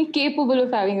incapable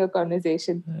of having a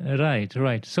conversation.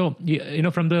 Right. So,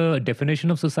 from the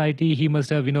definition of society, he must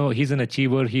have, he's an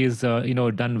achiever. He is,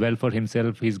 done well for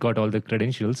himself. He's got all the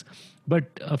credentials. But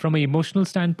from an emotional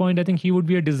standpoint, I think he would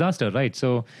be a disaster, right?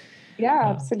 So, Yeah,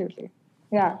 absolutely.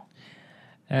 Yeah.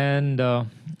 and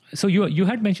so you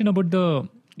had mentioned about the,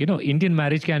 Indian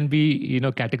marriage can be,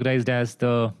 categorized as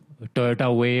the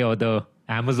Toyota way or the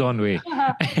Amazon way.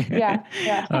 Yeah,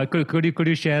 yeah. Could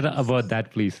you share about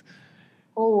that, please?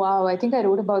 Oh wow! I think I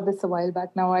wrote about this a while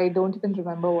back. Now I don't even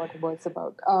remember what it was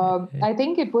about. I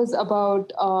think it was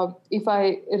about, if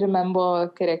I remember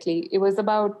correctly, it was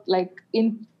about like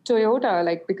in Toyota,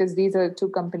 like because these are two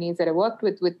companies that I worked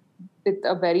with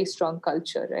a very strong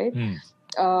culture, right?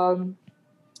 Um,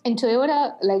 in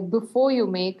Toyota, like before you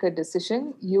make a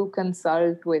decision, you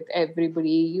consult with everybody.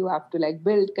 You have to like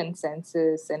build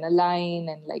consensus and align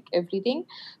and like everything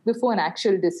before an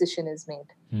actual decision is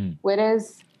made.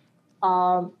 Whereas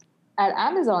um, at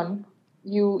Amazon,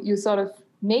 you sort of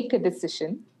make a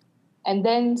decision and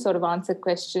then sort of answer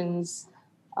questions,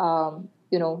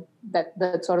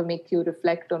 that sort of make you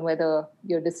reflect on whether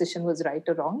your decision was right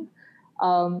or wrong.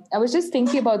 I was just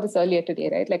thinking about this earlier today,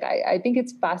 right? Like I think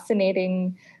it's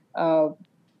fascinating uh,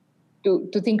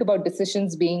 to think about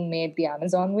decisions being made the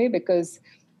Amazon way, because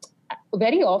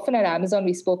very often at Amazon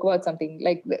we spoke about something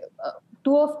like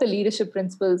two of the leadership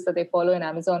principles that they follow in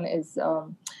Amazon is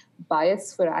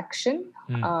bias for action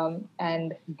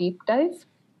and deep dive.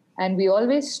 And we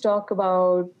always talk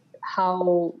about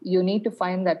how you need to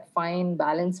find that fine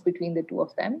balance between the two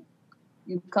of them.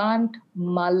 You can't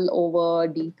mull over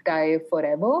deep dive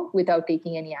forever without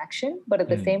taking any action, but at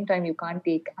the same time you can't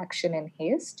take action in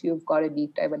haste. You've got to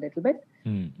deep dive a little bit.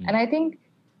 And I think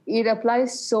it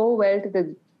applies so well to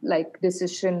the like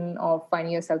decision of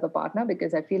finding yourself a partner,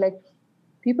 because I feel like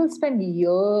people spend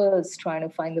years trying to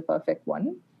find the perfect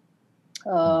one,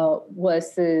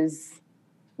 versus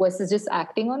just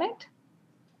acting on it.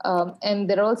 And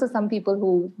there are also some people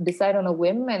who decide on a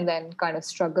whim and then kind of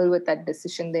struggle with that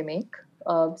decision they make.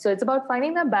 So it's about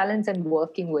finding that balance and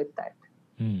working with that.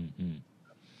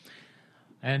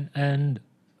 And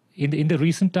in the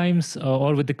recent times,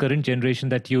 or with the current generation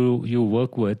that you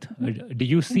work with, do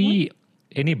you see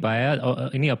any bias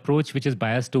or any approach which is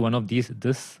biased to one of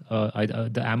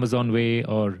the Amazon way,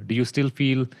 or do you still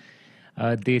feel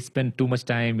they spend too much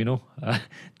time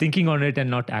thinking on it and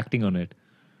not acting on it?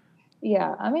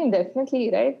 Yeah, I mean, definitely,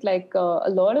 right? Like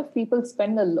a lot of people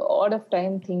spend a lot of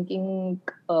time thinking,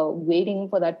 waiting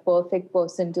for that perfect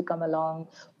person to come along,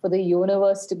 for the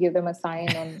universe to give them a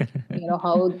sign on,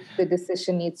 how the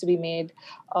decision needs to be made,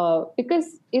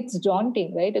 because it's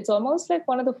daunting, right? It's almost like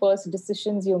one of the first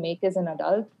decisions you make as an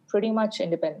adult, pretty much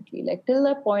independently. Like till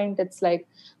that point, it's like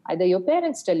either your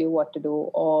parents tell you what to do,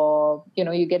 or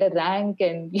you get a rank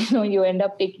and you end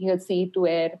up taking a seat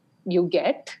where you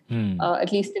get,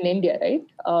 at least in India, right?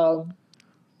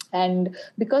 And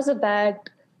because of that,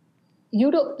 you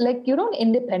don't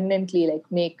independently like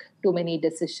make too many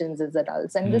decisions as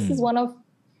adults. And this is one of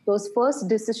those first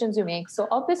decisions you make. So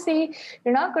obviously,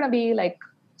 you're not going to be like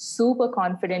super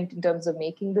confident in terms of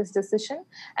making this decision.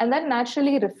 And that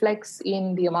naturally reflects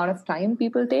in the amount of time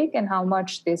people take and how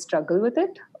much they struggle with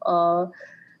it.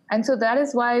 And so that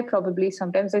is why probably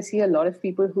sometimes I see a lot of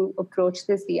people who approach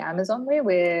this the Amazon way,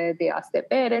 where they ask their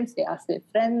parents, they ask their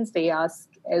friends, they ask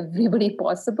everybody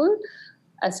possible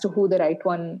as to who the right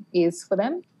one is for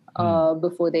them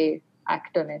before they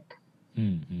act on it.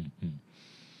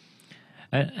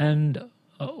 And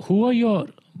who are your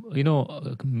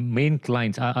main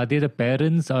clients? Are they the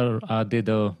parents, or are they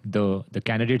the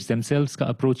candidates themselves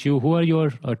approach you? Who are your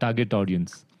target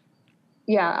audience?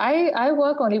 Yeah, I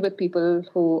work only with people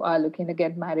who are looking to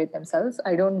get married themselves.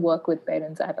 I don't work with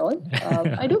parents at all.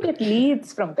 I do get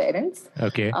leads from parents,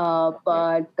 okay,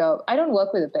 but I don't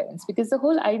work with the parents, because the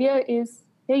whole idea is,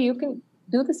 hey, you can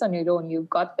do this on your own. You've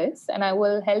got this, and I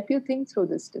will help you think through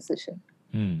this decision.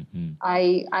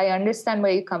 I understand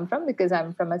where you come from, because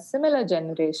I'm from a similar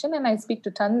generation and I speak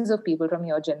to tons of people from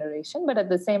your generation. But at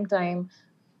the same time,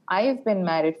 I've been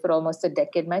married for almost a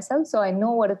decade myself, so I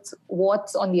know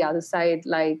what's on the other side,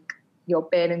 like your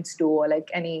parents do or like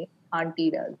any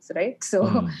auntie does, right?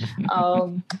 So,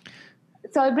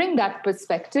 so I bring that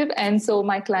perspective, and so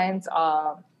my clients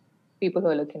are people who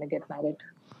are looking to get married.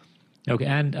 Okay,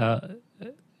 and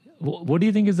what do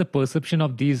you think is the perception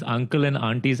of these uncle and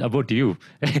aunties about you?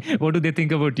 What do they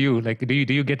think about you? Like, do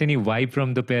you get any vibe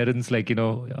from the parents? Like,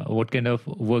 what kind of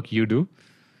work you do?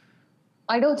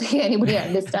 I don't think anybody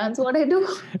understands what I do.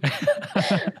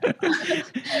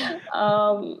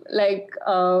 Like,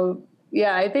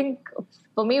 yeah, I think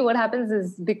for me, what happens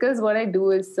is because what I do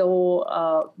is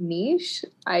so niche,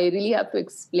 I really have to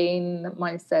explain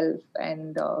myself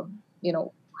and,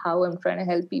 how I'm trying to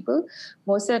help people.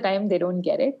 Most of the time, they don't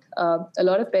get it. A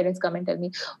lot of parents come and tell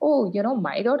me, oh,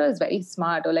 my daughter is very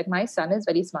smart, or like my son is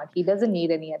very smart. He doesn't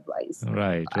need any advice.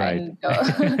 Right, right. And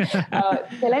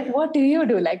they're like, what do you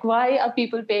do? Like, why are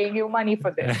people paying you money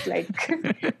for this? Like,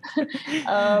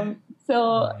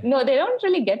 so no, they don't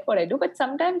really get what I do. But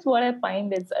sometimes what I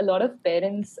find is a lot of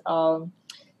parents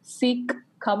seek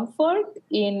comfort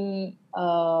in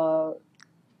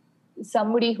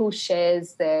somebody who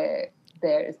shares their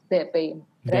pain,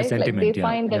 Their right? sentiment, Like they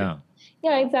find that,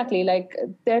 yeah, exactly. Like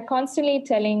they're constantly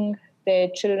telling their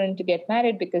children to get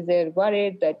married because they're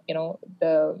worried that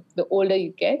the older you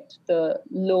get, the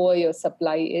lower your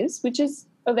supply is, which is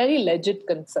a very legit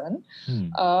concern.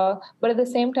 But at the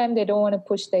same time, they don't want to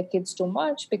push their kids too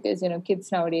much because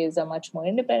kids nowadays are much more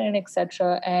independent,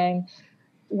 etc. And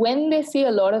when they see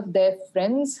a lot of their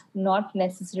friends not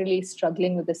necessarily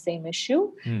struggling with the same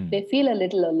issue, they feel a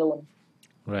little alone.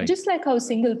 Right. Just like how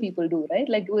single people do, right?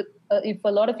 Like if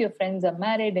a lot of your friends are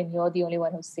married and you're the only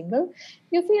one who's single,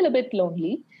 you feel a bit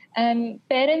lonely. And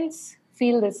parents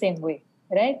feel the same way,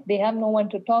 right? They have no one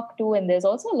to talk to. And there's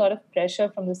also a lot of pressure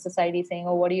from the society saying,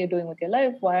 oh, what are you doing with your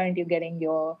life? Why aren't you getting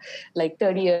your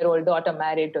 30-year-old daughter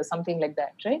married or something like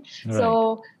that, right?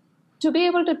 So to be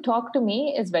able to talk to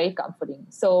me is very comforting.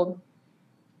 So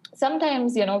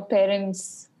sometimes,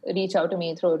 parents reach out to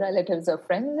me through relatives or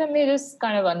friends and they just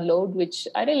kind of unload, which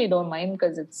I really don't mind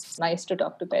because it's nice to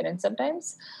talk to parents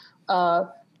sometimes.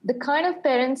 The kind of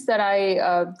parents that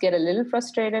I get a little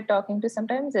frustrated talking to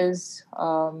sometimes is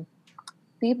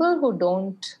people who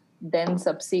don't then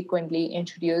subsequently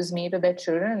introduce me to their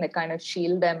children and they kind of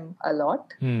shield them a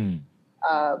lot. Kind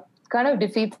of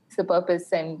defeats the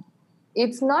purpose. And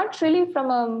it's not really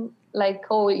from a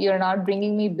oh, you're not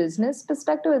bringing me business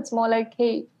perspective. It's more like,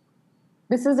 hey,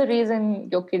 this is the reason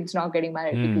your kid's not getting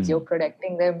married because you're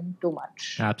protecting them too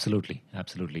much. Absolutely.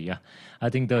 Yeah. I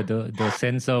think the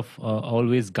sense of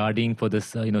always guarding for this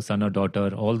son or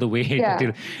daughter all the way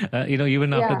till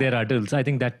even after they're adults, I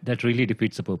think that really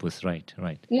defeats the purpose. Right.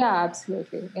 Yeah,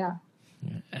 absolutely. Yeah.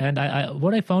 And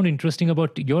what I found interesting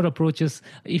about your approach is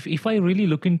if I really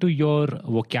look into your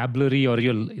vocabulary or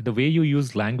the way you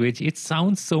use language, it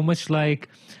sounds so much like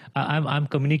I'm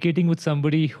communicating with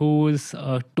somebody who is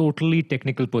a totally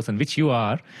technical person, which you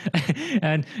are,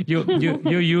 and you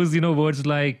use words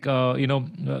like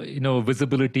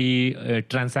visibility,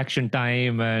 transaction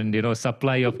time, and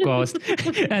supply of cost,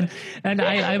 and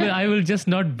I will just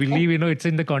not believe it's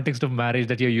in the context of marriage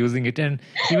that you're using it, and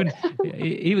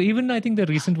even I think the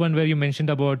recent one where you mentioned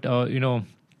about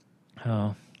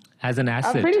as an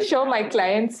asset. I'm pretty sure my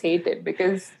clients hate it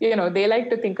because, they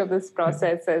like to think of this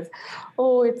process as,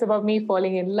 oh, it's about me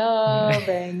falling in love.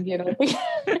 And,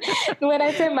 when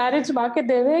I say marriage market,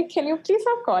 they're like, can you please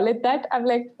not call it that? I'm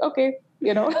like, okay,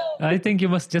 I think you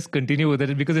must just continue with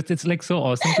it because it's like so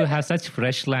awesome to have such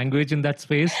fresh language in that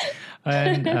space.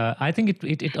 And I think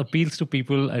it appeals to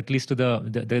people, at least to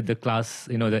the class,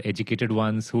 the educated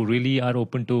ones who really are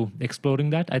open to exploring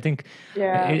that. I think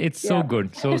it's so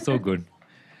good. So good.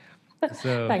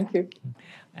 So, thank you.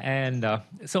 And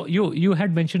so you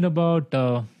had mentioned about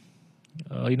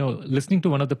listening to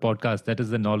one of the podcasts, that is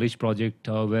the Knowledge Project,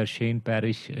 where Shane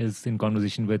Parrish is in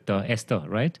conversation with Esther,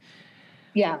 right?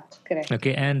 Yeah, correct.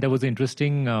 Okay, and there was an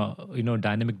interesting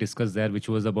dynamic discussed there, which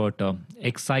was about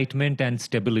excitement and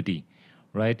stability,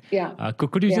 right? Yeah.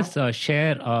 Could you just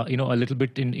share a little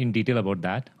bit in detail about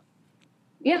that?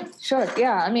 Yeah, sure.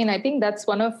 Yeah, I mean, I think that's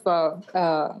one of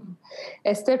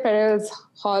Esther Perel's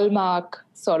hallmark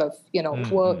sort of,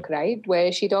 work, right?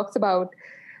 Where she talks about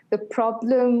the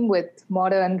problem with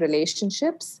modern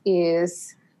relationships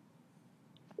is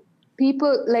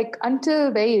people, like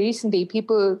until very recently,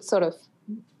 people sort of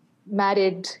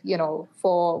married,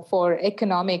 for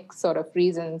economic sort of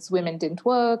reasons. Women didn't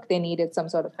work. They needed some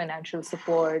sort of financial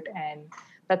support, and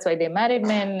that's why they married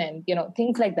men and,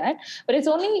 things like that. But it's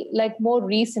only like more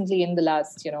recently in the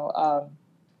last,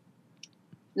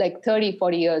 30,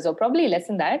 40 years, or probably less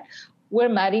than that, we're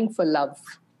marrying for love.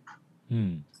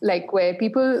 Like where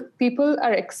people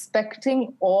are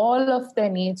expecting all of their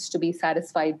needs to be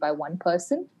satisfied by one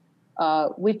person,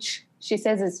 which she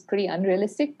says is pretty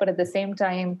unrealistic. But at the same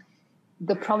time,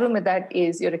 the problem with that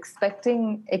is you're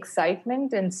expecting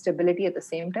excitement and stability at the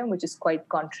same time, which is quite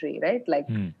contrary, right? Like,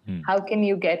 how can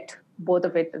you get both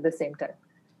of it at the same time?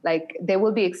 Like, there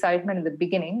will be excitement in the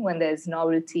beginning when there's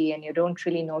novelty and you don't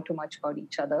really know too much about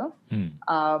each other.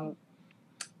 I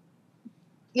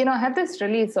have this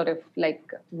really sort of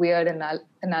like weird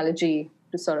analogy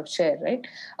to sort of share, right?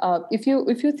 If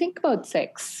you think about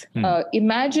sex,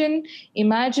 imagine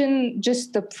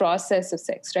just the process of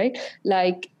sex, right?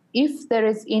 Like, if there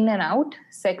is in and out,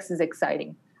 sex is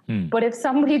exciting. But if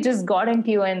somebody just got into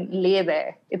you and lay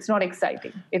there, it's not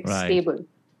exciting. It's stable,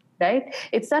 right?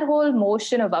 It's that whole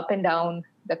motion of up and down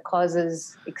that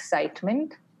causes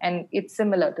excitement, and it's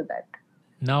similar to that.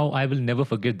 Now I will never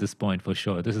forget this point for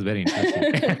sure. This is very interesting.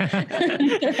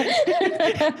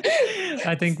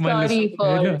 I think that's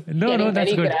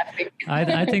good.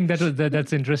 I think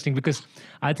that's interesting, because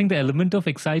I think the element of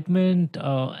excitement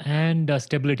and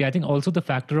stability. I think also the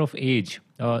factor of age.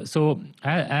 If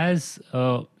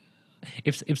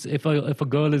a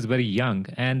girl is very young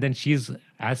and then she's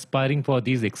aspiring for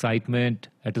these excitement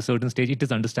at a certain stage, it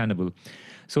is understandable.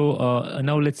 So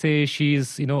now let's say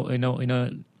she's in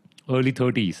a early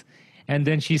 30s, and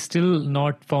then she's still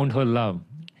not found her love.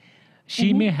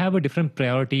 She may have a different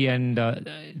priority, and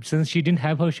since she didn't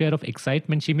have her share of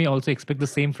excitement, she may also expect the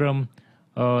same from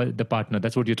the partner.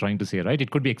 That's what you're trying to say, right?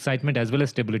 It could be excitement as well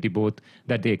as stability, both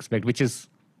that they expect, which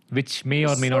may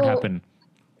or may not happen.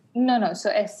 No. So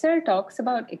Esther talks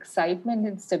about excitement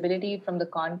and stability from the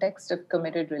context of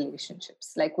committed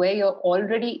relationships, like where you're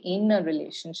already in a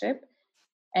relationship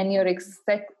and you're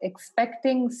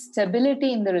expecting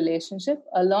stability in the relationship,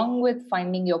 along with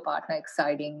finding your partner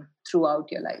exciting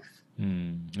throughout your life.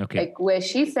 Okay. Like, where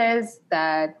she says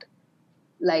that,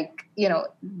 like,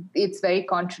 it's very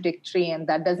contradictory and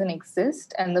that doesn't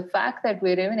exist. And the fact that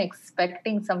we're even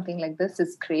expecting something like this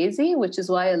is crazy, which is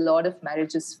why a lot of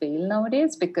marriages fail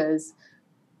nowadays, because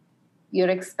you're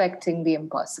expecting the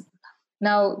impossible.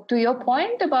 Now, to your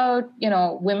point about,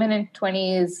 women in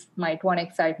 20s might want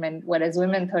excitement, whereas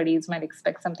women in 30s might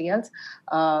expect something else.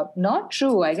 Not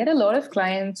true. I get a lot of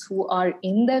clients who are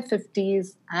in their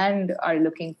 50s and are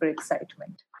looking for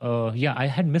excitement. I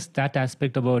had missed that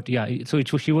aspect about, So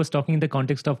she was talking in the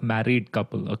context of married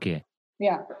couple. Okay.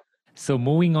 Yeah. So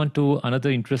moving on to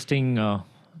another interesting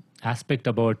aspect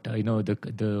about,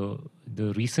 the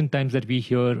recent times that we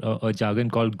hear a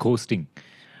jargon called ghosting.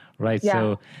 Right.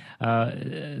 Yeah.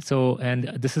 And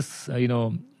this is,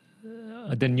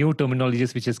 the new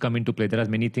terminologies which has come into play. There are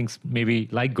many things maybe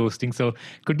like ghosting. So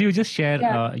could you just share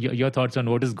your thoughts on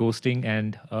what is ghosting,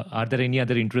 and are there any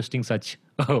other interesting such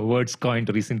words coined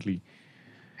recently?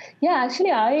 Yeah, actually,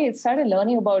 I started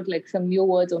learning about like some new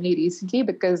words only recently,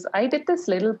 because I did this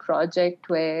little project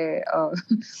where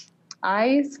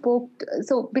I spoke.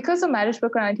 So because of Marriage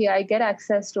Broker Aunty, I get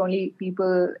access to only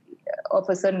people of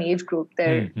a certain age group.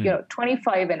 They're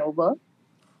 25 and over,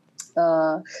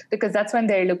 because that's when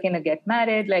they're looking to get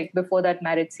married. Like, before that,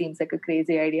 marriage seems like a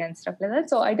crazy idea and stuff like that.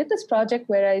 So I did this project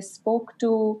where I spoke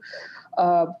to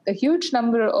a huge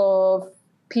number of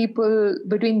people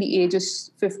between the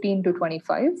ages 15 to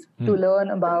 25 to learn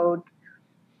about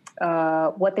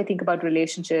what they think about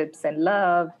relationships and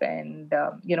love, and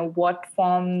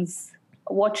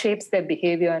what shapes their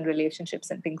behavior in relationships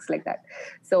and things like that.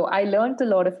 So I learned a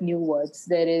lot of new words.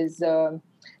 There is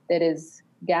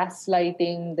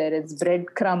gaslighting, there is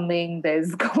breadcrumbing,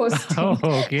 there's ghosting.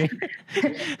 Oh, okay.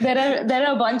 there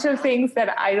are a bunch of things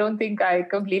that I don't think I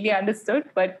completely understood.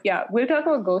 But yeah, we'll talk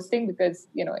about ghosting because,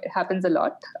 it happens a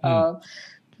lot.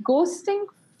 Ghosting,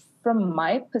 from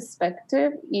my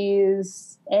perspective,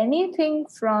 is anything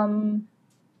from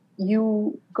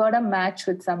you got a match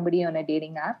with somebody on a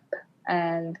dating app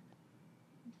and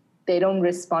they don't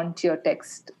respond to your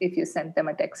text if you sent them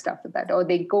a text after that, or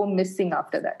they go missing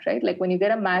after that, right? Like, when you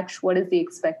get a match, what is the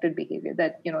expected behavior?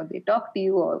 That, they talk to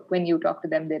you, or when you talk to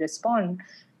them, they respond.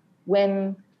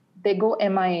 When they go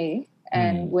MIA,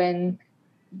 and when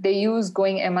they use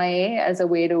going MIA as a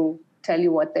way to tell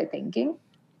you what they're thinking,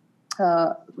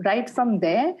 right from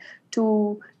there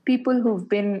to people who've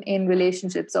been in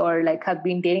relationships or like have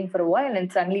been dating for a while,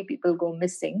 and suddenly people go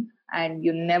missing and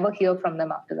you never hear from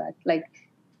them after that. Like,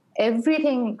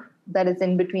 everything that is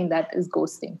in between that is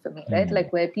ghosting for me, right?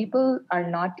 Like, where people are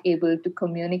not able to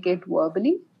communicate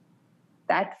verbally,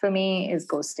 that for me is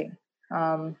ghosting.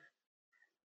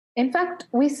 In fact,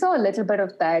 we saw a little bit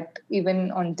of that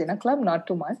even on Dinner Club, not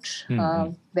too much,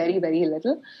 very, very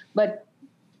little. But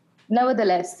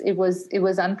nevertheless, it was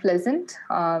unpleasant,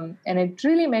 and it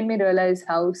really made me realize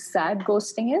how sad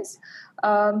ghosting is.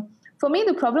 For me,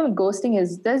 the problem with ghosting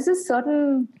is there's this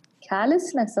certain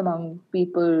callousness among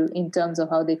people in terms of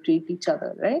how they treat each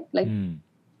other, right? Like,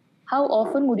 how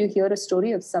often would you hear a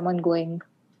story of someone going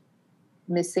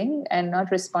missing and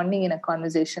not responding in a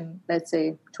conversation, let's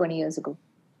say 20 years ago?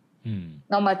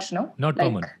 Not much, no? Not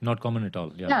common at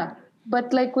all. Yeah.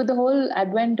 But like with the whole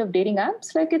advent of dating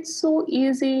apps, like it's so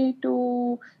easy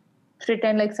to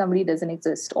pretend like somebody doesn't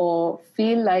exist or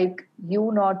feel like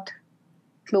you not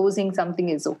closing something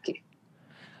is okay.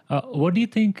 What do you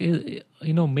think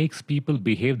makes people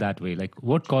behave that way? Like,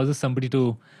 what causes somebody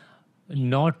to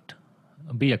not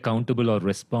be accountable or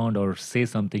respond or say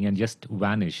something and just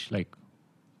vanish? Like,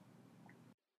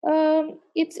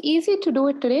 it's easy to do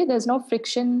it today. There's no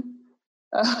friction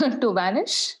to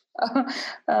vanish.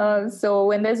 So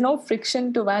when there's no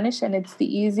friction to vanish and it's the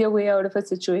easier way out of a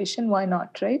situation, why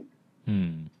not, right?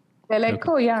 They're like,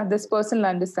 oh yeah, this person will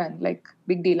understand. Like,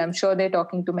 big deal. I'm sure they're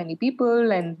talking to many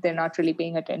people and they're not really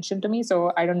paying attention to me.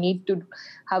 So I don't need to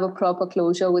have a proper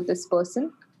closure with this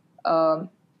person. And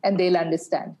they'll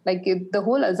understand. Like the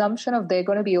whole assumption of they're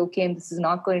going to be okay and this is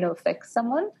not going to affect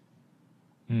someone,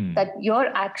 that your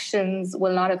actions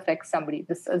will not affect somebody.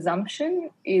 This assumption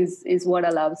is what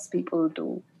allows people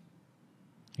to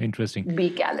be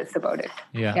callous about it.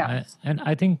 Yeah. And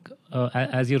I think,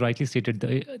 as you rightly stated,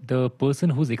 the person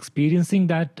who's experiencing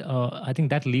that, I think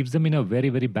that leaves them in a very,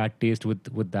 very bad taste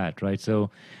with that, right? So,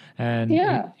 and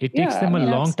it takes them a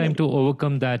long time to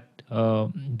overcome that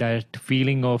that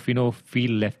feeling of,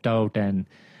 feel left out and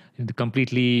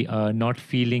completely not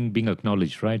feeling being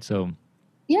acknowledged, right? So,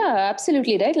 yeah,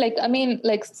 absolutely. Right. Like, I mean,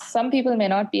 like some people may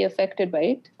not be affected by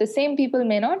it. The same people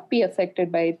may not be affected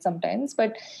by it sometimes,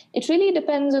 but it really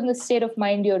depends on the state of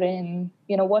mind you're in,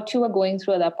 what you are going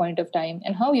through at that point of time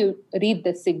and how you read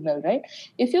the signal, right?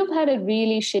 If you've had a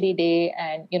really shitty day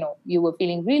and, you were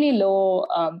feeling really low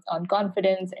on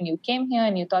confidence and you came here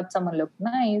and you thought someone looked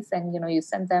nice and, you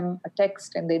sent them a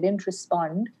text and they didn't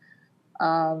respond,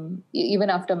 even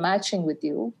after matching with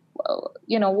you,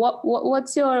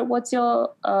 what's your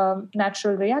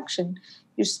natural reaction?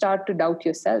 You start to doubt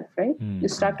yourself, right? You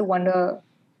start to wonder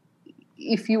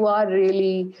if you are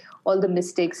really all the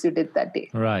mistakes you did that day.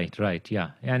 Right,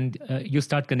 yeah. And you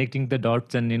start connecting the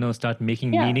dots and start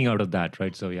making meaning out of that,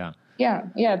 right? So yeah,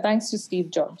 thanks to Steve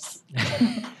Jobs.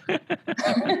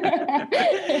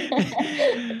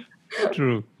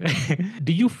 True.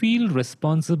 Do you feel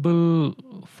responsible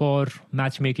for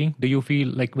matchmaking? Do you feel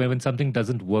like when something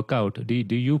doesn't work out, do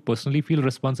you personally feel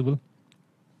responsible?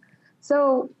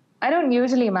 So I don't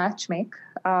usually matchmake,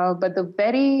 but the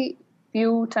very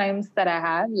few times that I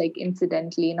have, like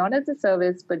incidentally, not as a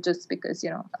service, but just because,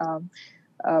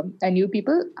 I knew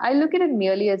people, I look at it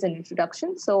merely as an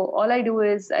introduction. So all I do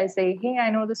is I say, hey, I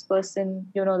know this person,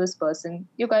 you know this person,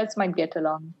 you guys might get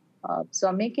along. So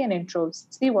I'm making an intro,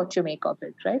 see what you make of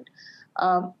it, right?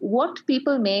 What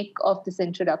people make of this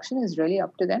introduction is really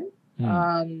up to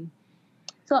them.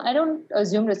 So I don't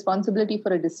assume responsibility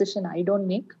for a decision I don't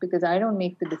make, because I don't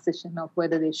make the decision of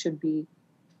whether they should be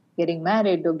getting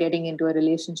married or getting into a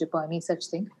relationship or any such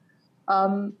thing.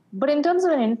 But in terms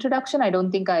of an introduction, I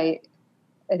don't think I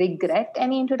regret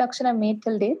any introduction I've made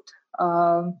till date.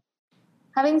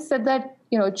 Having said that,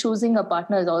 choosing a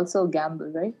partner is also a gamble,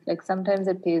 right? Like sometimes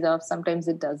it pays off, sometimes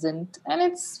it doesn't. And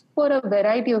it's for a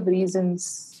variety of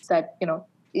reasons that,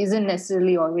 isn't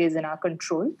necessarily always in our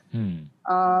control.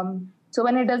 So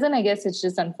when it doesn't, I guess it's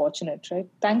just unfortunate, right?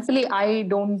 Thankfully, I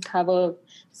don't have a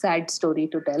sad story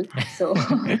to tell. So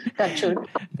that should.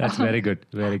 That's very good.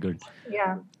 Very good.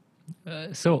 Yeah.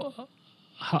 So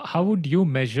how would you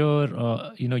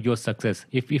measure, your success?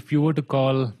 If you were to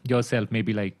call yourself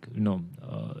maybe like,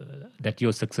 that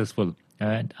you're successful,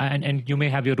 and you may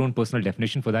have your own personal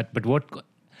definition for that, but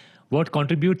what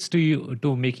contributes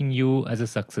to making you as a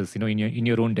success, in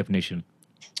your own definition?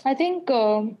 I think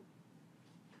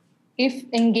if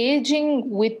engaging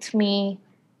with me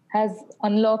has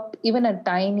unlocked even a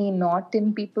tiny knot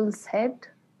in people's head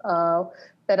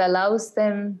that allows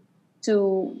them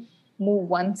to move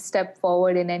one step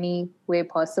forward in any way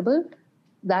possible,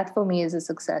 that for me is a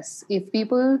success. If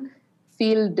people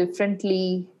feel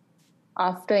differently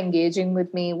after engaging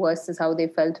with me versus how they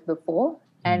felt before,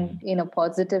 and in a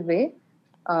positive way,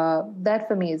 that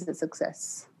for me is a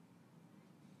success.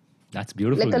 That's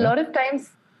beautiful. Like a lot of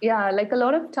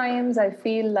times I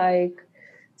feel like,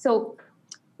 so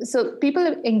people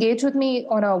engage with me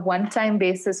on a one-time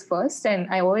basis first, and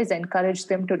I always encourage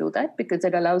them to do that because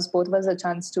it allows both of us a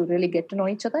chance to really get to know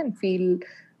each other and feel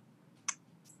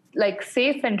like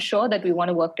safe and sure that we want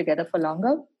to work together for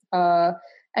longer.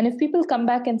 And if people come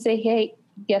back and say, hey,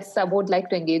 yes, I would like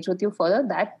to engage with you further,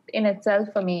 that in itself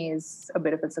for me is a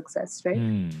bit of a success,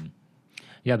 right?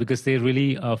 Yeah, because they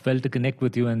really felt to connect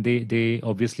with you, and they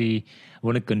obviously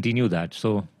want to continue that.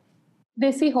 So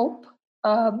They see hope,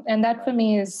 and that for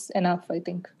me is enough, I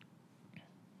think.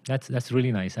 that's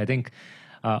really nice. I think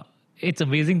it's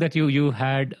amazing that you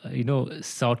had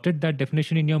sorted that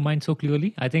definition in your mind so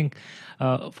clearly. I think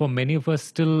for many of us,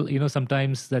 still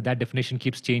sometimes that definition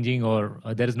keeps changing, or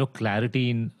there is no clarity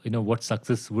in what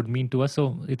success would mean to us.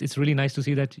 So it's really nice to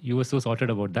see that you were so sorted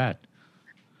about that.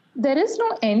 There is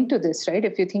no end to this, right?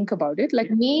 If you think about it, like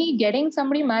me getting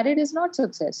somebody married is not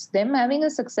success. Them having a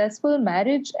successful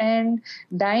marriage and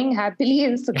dying happily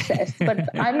is success. But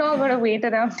I'm not going to wait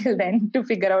around till then to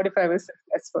figure out if I was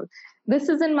successful. This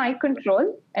is in my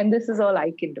control, and this is all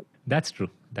I can do. That's true.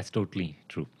 That's totally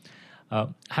true.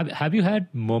 Have you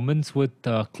had moments with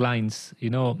clients,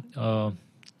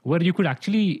 where you could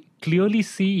actually clearly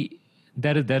see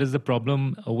there is a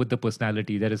problem with the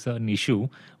personality, there is an issue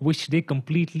which they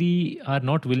completely are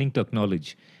not willing to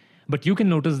acknowledge, but you can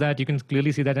notice that, you can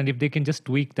clearly see that, and if they can just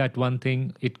tweak that one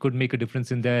thing, it could make a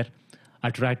difference in their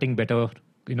attracting better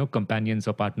companions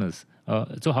or partners.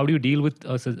 So how do you deal with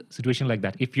a situation like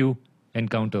that if you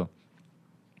encounter?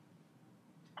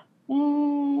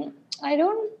 I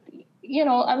don't,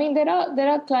 I mean, there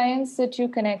are clients that you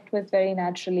connect with very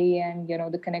naturally, and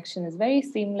the connection is very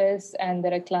seamless. And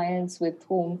there are clients with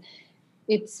whom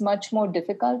it's much more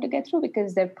difficult to get through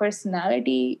because their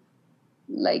personality,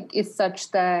 is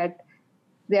such that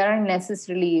they aren't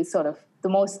necessarily sort of the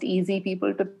most easy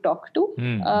people to talk to.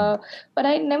 But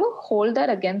I never hold that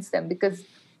against them because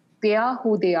they are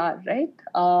who they are, right?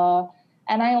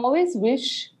 And I always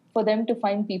wish for them to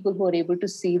find people who are able to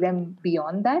see them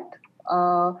beyond that.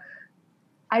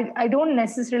 I don't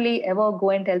necessarily ever go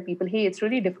and tell people, hey, it's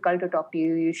really difficult to talk to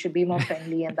you. You should be more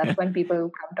friendly. And that's when people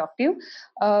come talk to you.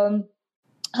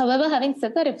 However, having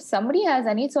said that, if somebody has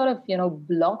any sort of,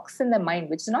 blocks in their mind,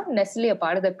 which is not necessarily a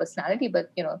part of their personality,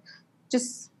 but,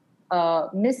 just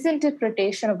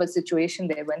misinterpretation of a situation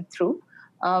they went through,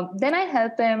 then I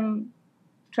help them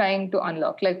trying to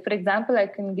unlock. Like, for example, I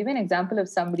can give an example of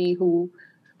somebody who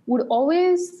would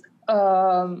always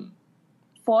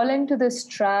fall into this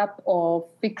trap of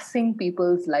fixing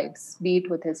people's lives, be it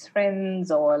with his friends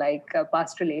or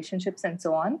past relationships and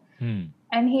so on.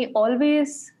 And he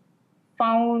always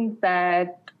found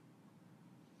that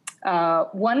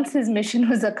once his mission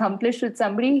was accomplished with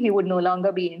somebody, he would no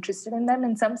longer be interested in them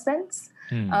in some sense.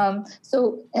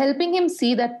 So helping him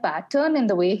see that pattern in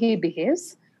the way he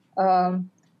behaves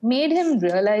made him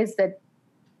realize that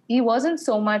he wasn't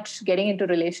so much getting into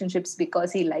relationships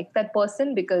because he liked that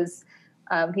person, because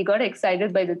he got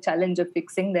excited by the challenge of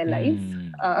fixing their life.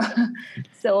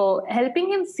 So helping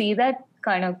him see that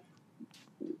kind of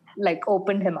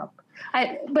opened him up.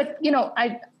 I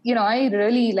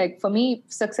really for me,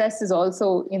 success is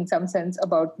also in some sense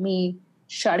about me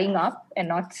shutting up and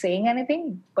not saying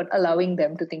anything, but allowing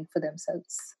them to think for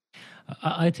themselves.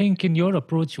 I think in your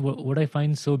approach, what I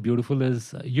find so beautiful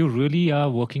is you really are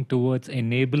working towards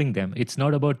enabling them. It's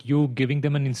not about you giving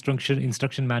them an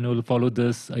instruction manual, follow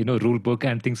this, rule book,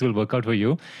 and things will work out for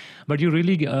you. But you're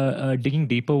really digging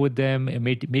deeper with them,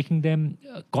 making them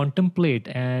contemplate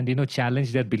and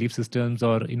challenge their belief systems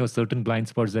or certain blind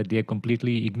spots that they are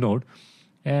completely ignored,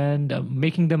 and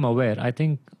making them aware. I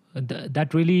think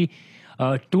that really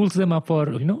tools them up for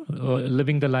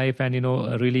living the life and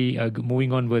really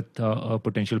moving on with a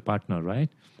potential partner, right?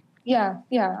 Yeah.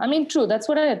 I mean, true. That's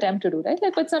what I attempt to do, right?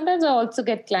 But sometimes I also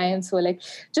get clients who are like,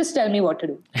 just tell me what to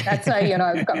do. That's why,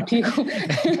 I've come to you.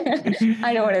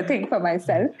 I don't want to think for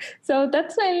myself. So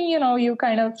that's when, you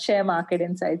kind of share market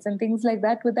insights and things like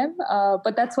that with them.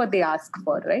 But that's what they ask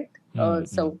for, right?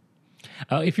 So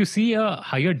if you see a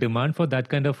higher demand for that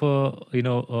kind of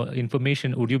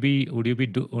information, would you be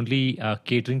only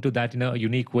catering to that in a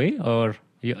unique way, or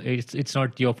it's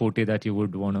not your forte that you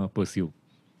would want to pursue?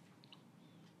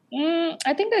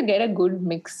 I think I get a good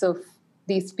mix of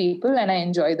these people, and I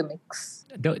enjoy the mix.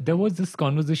 There was this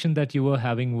conversation that you were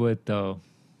having with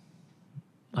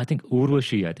I think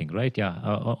Urvashi, right? Yeah,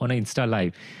 on an Insta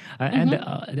Live. And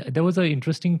there was an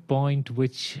interesting point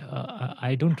which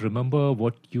I don't remember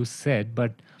what you said,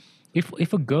 but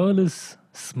if a girl is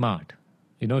smart,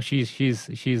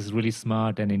 she's really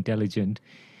smart and intelligent,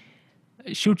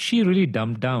 should she really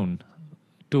dumb down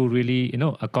to really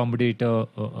accommodate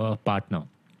a partner?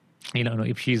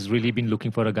 If she's really been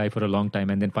looking for a guy for a long time,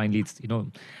 and then finally it's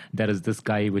there is this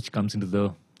guy which comes into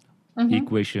the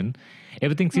equation,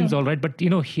 everything seems all right, but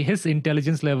his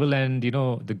intelligence level and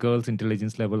the girl's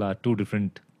intelligence level are two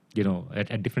different,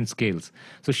 at different scales.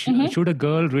 So should a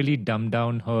girl really dumb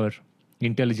down her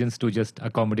intelligence to just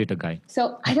accommodate a guy?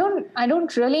 So I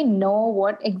don't really know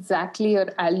what exactly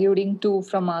you're alluding to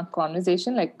from our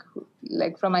conversation, like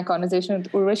from my conversation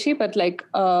with Urvashi, but like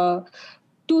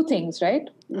two things, right?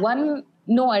 One,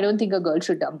 no, I don't think a girl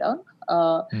should dumb down.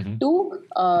 Two,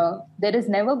 there is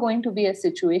never going to be a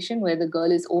situation where the girl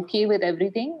is okay with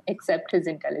everything except his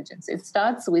intelligence. It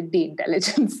starts with the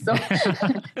intelligence. So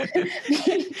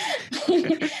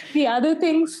the other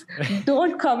things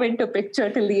don't come into picture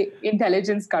till the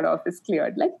intelligence cutoff is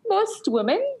cleared. Like most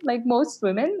women, like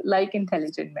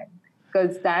intelligent men,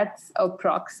 because that's a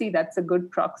proxy. That's a good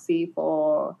proxy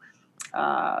for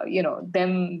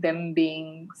them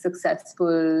being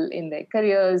successful in their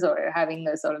careers or having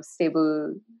a sort of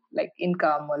stable like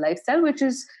income or lifestyle, which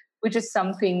is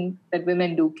something that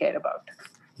women do care about.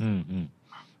 Mm-hmm.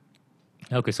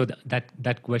 Okay, so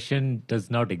that question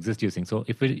does not exist, you think? So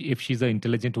if she's an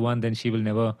intelligent one, then she will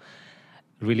never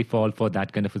really fall for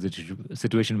that kind of a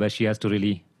situation where she has to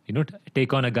really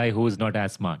take on a guy who is not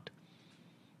as smart.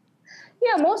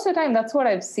 Yeah, most of the time that's what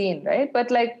I've seen, right? But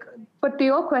to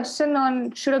your question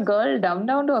on should a girl dumb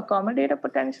down to accommodate a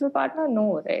potential partner?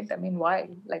 No, right? I mean, why?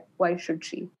 Like, why should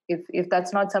she? If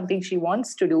that's not something she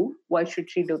wants to do, why should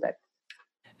she do that?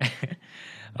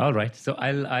 All right, so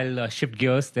I'll shift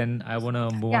gears. Then I want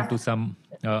to move on to some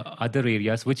other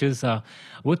areas, which is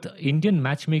with Indian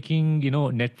matchmaking.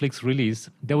 Netflix release,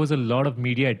 there was a lot of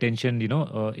media attention.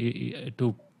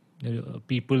 To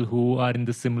people who are in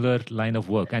the similar line of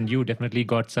work, and you definitely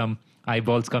got some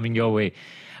eyeballs coming your way.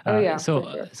 For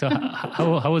sure. So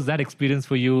how was that experience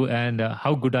for you, and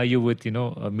how good are you with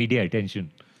media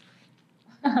attention?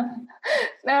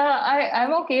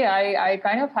 I'm okay. I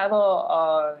kind of have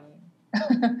a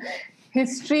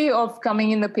history of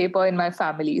coming in the paper in my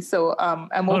family, so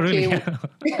I'm okay. Oh, really?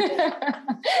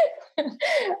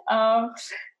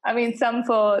 I mean, some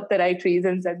for the right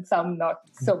reasons and some not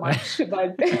so much,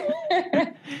 but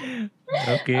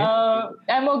okay.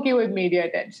 I'm okay with media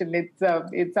attention.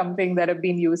 It's something that I've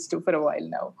been used to for a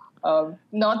while now.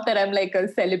 Not that I'm like a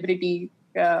celebrity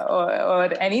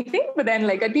or anything, but then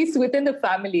like at least within the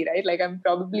family, right? Like I'm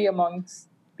probably amongst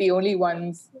the only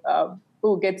ones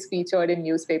who gets featured in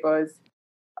newspapers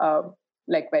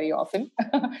like very often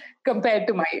compared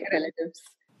to my relatives.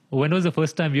 When was the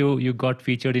first time you got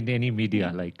featured in any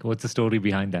media? Like, what's the story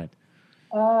behind that?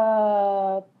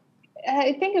 I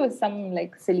think it was some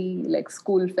like silly like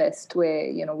school fest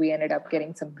where we ended up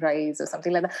getting some prize or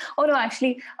something like that. Oh no,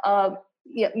 actually,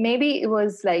 maybe it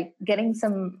was like getting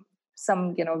some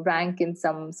rank in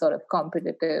some sort of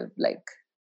competitive like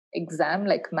exam,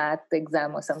 like math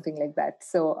exam or something like that.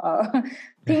 So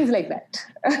things like that.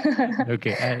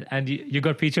 Okay, and you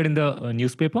got featured in the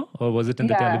newspaper, or was it in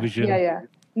the television? Yeah.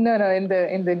 No, in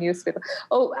the newspaper.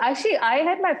 Oh, actually, I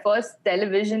had my first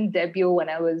television debut when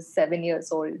I was 7 years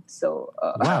old. So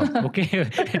wow. Okay,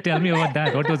 tell me about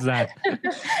that. What was that?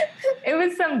 It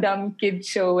was some dumb kid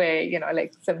show where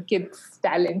like some kids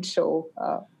talent show,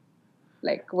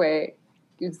 like where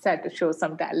you just had to show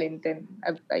some talent, and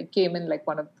I came in like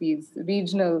one of these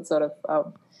regional sort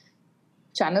of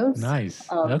channels. Nice.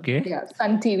 Okay. Yeah,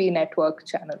 Sun TV network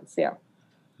channels. Yeah.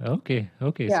 Okay.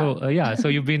 Yeah. So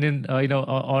you've been in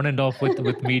on and off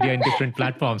with media in different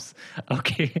platforms.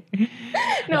 Okay.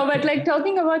 No, but like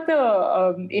talking about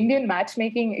the Indian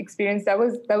matchmaking experience, that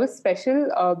was special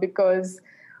because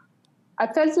I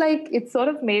felt like it sort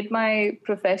of made my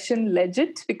profession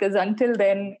legit, because until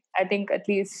then, I think at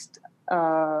least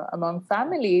among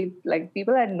family, like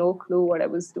people had no clue what I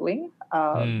was doing,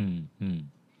 and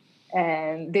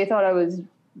they thought I was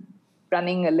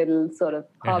running a little sort of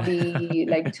hobby,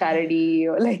 like charity,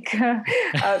 or like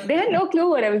they had no clue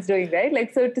what I was doing, right?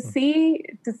 Like, so to see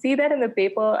that in the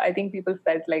paper, I think people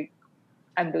felt like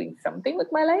I'm doing something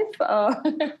with my life,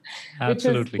 which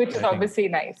is obviously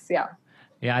nice. Yeah.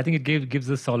 Yeah, I think it gives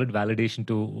a solid validation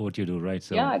to what you do, right?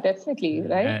 So yeah, definitely,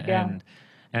 right?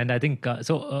 And I think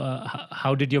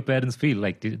how did your parents feel?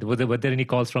 Like, were there any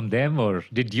calls from them, or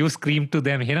did you scream to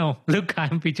them, look,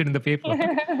 I'm featured in the paper?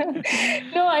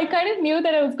 No, I kind of knew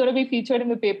that I was going to be featured in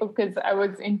the paper because I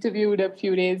was interviewed a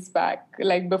few days back,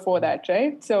 like before that,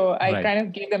 right? So I kind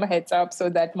of gave them a heads up. So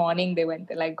that morning they went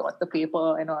and like got the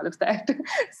paper and all of that.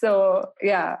 So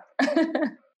yeah.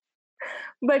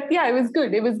 But yeah, it was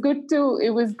good. It was good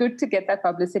to get that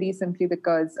publicity, simply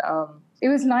because it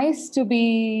was nice to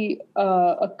be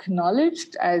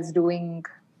acknowledged as doing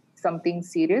something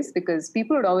serious, because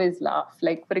people would always laugh.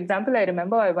 Like, for example, I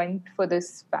remember I went for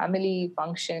this family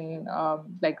function,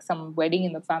 like some wedding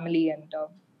in the family, and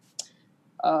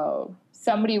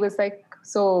somebody was like,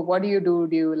 so what do you do?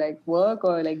 Do you like work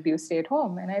or like do you stay at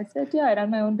home? And I said, yeah, I run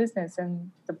my own business.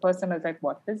 And the person was like,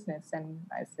 what business? And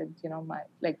I said,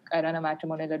 I run a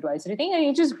matrimonial advisory thing. And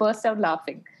he just burst out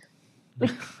laughing.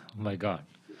 My God.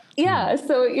 Yeah.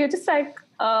 So you're just like,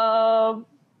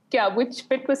 yeah, which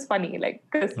bit was funny? Like,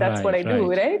 because that's what I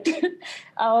do, right?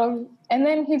 And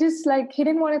then he just he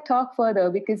didn't want to talk further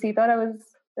because he thought I was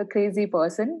a crazy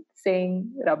person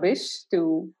saying rubbish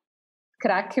to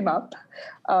crack him up.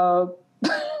 But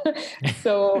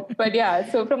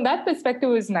yeah, so from that perspective,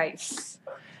 it was nice.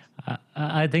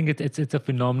 I think it's a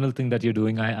phenomenal thing that you're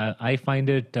doing. I find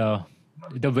it.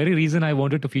 The very reason I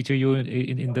wanted to feature you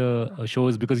in the show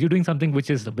is because you're doing something which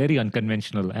is very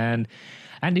unconventional, and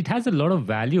it has a lot of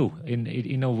value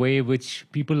in a way which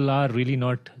people are really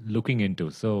not looking into.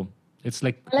 So it's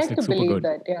like I like to super believe good.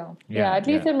 that, yeah. At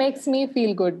least it makes me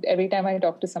feel good every time I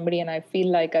talk to somebody and I feel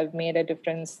like I've made a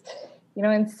difference,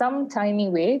 in some tiny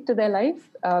way to their life.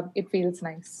 It feels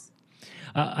nice.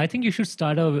 I think you should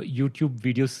start a YouTube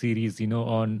video series,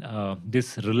 on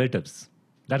this relatives.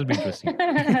 That'll be interesting.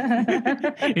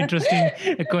 Interesting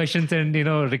questions and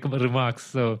remarks.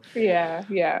 So yeah,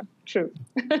 true.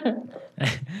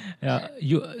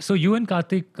 You and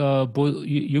Karthik, both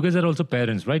you guys are also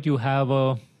parents, right? You have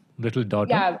a little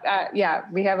daughter. Yeah.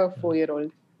 We have a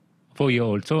 4-year-old.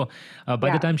 4-year-old. So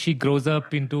by the time she grows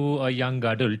up into a young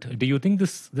adult, do you think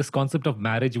this concept of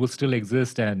marriage will still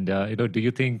exist? And do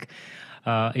you think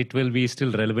it will be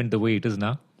still relevant the way it is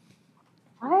now?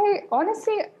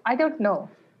 I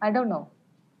don't know.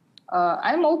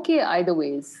 I'm okay either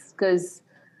ways because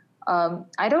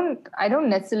I don't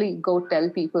necessarily go tell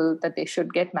people that they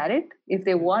should get married. If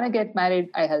they want to get married,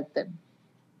 I help them.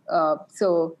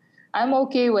 So I'm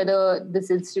okay whether this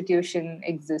institution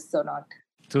exists or not.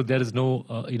 So there is no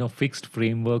fixed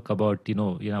framework about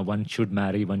one should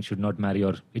marry, one should not marry,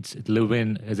 or it's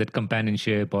live-in. Is it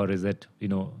companionship or is it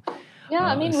Yeah,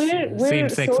 I mean we're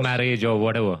same-sex marriage or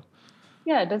whatever?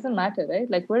 Yeah, it doesn't matter, right?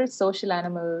 Like we're social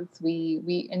animals.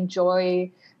 We enjoy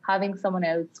having someone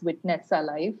else witness our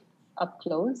life up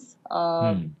close.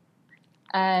 And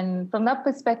from that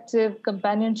perspective,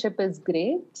 companionship is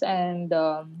great. And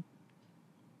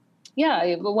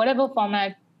whatever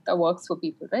format that works for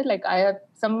people, right? Like I have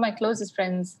some of my closest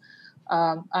friends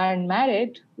aren't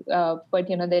married, but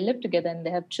they live together and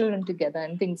they have children together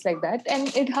and things like that.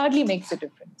 And it hardly makes a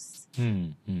difference.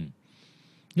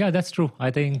 Yeah, that's true.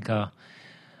 I think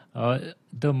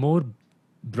the more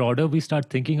broader we start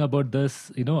thinking about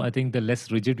this, I think the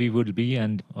less rigid we would be,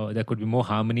 and there could be more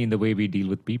harmony in the way we deal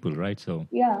with people, right? So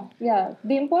yeah.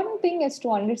 The important thing is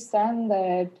to understand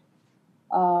that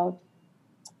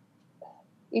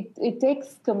it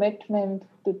takes commitment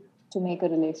to make a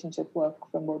relationship work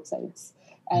from both sides.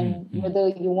 And whether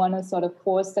you want to sort of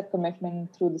force the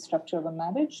commitment through the structure of a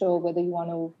marriage or whether you want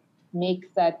to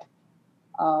make that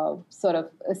sort of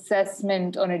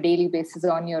assessment on a daily basis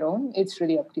on your own, it's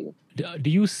really up to you. Do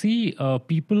you see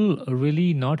people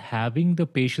really not having the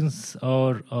patience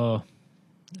or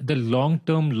the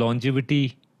long-term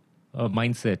longevity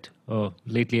mindset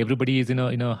lately? Everybody is in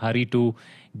a hurry to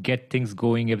get things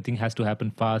going. Everything has to happen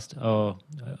fast.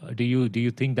 Do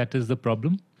you think that is the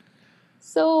problem?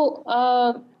 So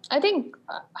I think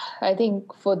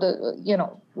for the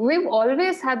we've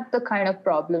always had the kind of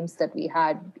problems that we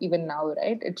had even now,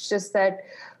 right? It's just that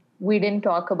we didn't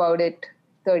talk about it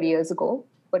 30 years ago,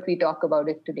 but we talk about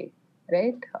it today,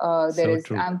 right? There is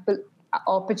true. Ample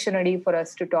opportunity for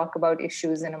us to talk about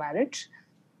issues in a marriage.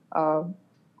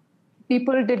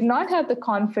 People did not have the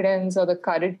confidence or the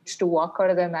courage to walk out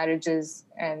of their marriages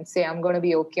and say, I'm going to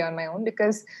be okay on my own,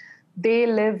 because they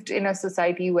lived in a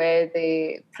society where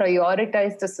they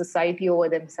prioritized the society over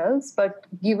themselves. But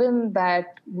given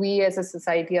that we as a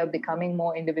society are becoming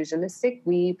more individualistic,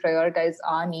 we prioritize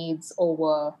our needs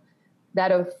over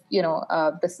that of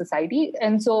the society.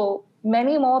 And so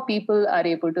many more people are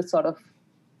able to sort of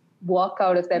walk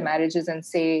out of their marriages and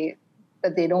say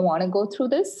that they don't want to go through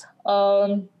this.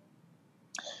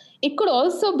 It could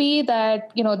also be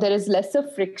that there is lesser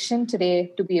friction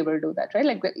today to be able to do that,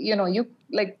 right?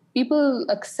 Like people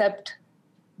accept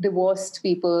divorced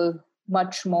people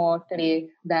much more today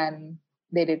than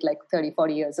they did like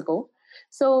 30-40 years ago.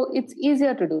 So it's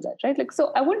easier to do that, right? Like,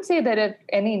 so I wouldn't say there are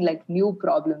any like new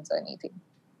problems or anything.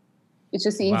 It's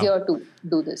just easier to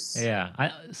do this.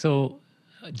 Yeah. So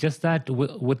just that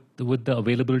with the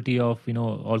availability of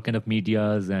all kind of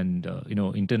medias and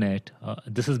internet,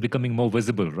 this is becoming more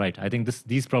visible, right? I think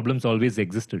these problems always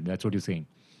existed. That's what you're saying.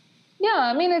 Yeah,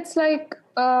 I mean, it's like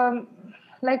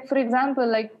for example,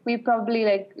 like we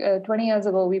probably 20 years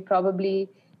ago we probably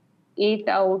ate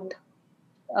out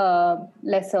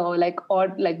lesser, or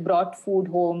brought food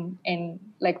home and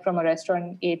like from a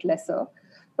restaurant ate lesser.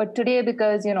 But today,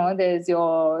 because there's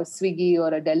your Swiggy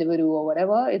or a Deliveroo or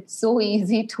whatever, it's so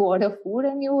easy to order food,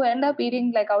 and you end up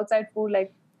eating like outside food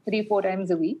like 3-4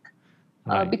 times a week,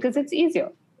 because it's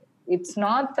easier. It's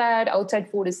not that outside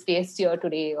food is tastier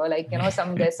today, or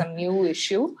there's some new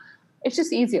issue. It's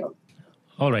just easier.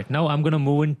 All right. Now I'm going to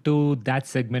move into that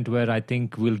segment where I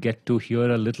think we'll get to hear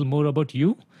a little more about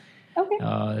you.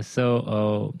 Okay.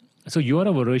 So you are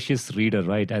a voracious reader,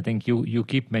 right? I think you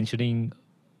keep mentioning,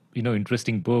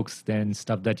 interesting books, then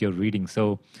stuff that you're reading.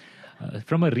 So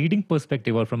from a reading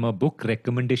perspective or from a book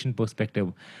recommendation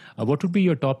perspective, what would be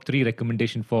your top 3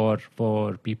 recommendation for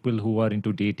people who are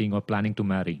into dating or planning to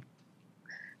marry?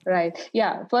 Right.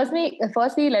 Yeah. Firstly,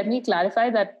 let me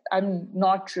clarify that I'm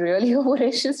not really a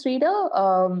voracious reader.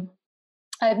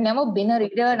 I've never been a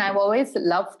reader, and I've always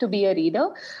loved to be a reader.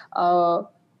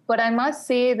 But I must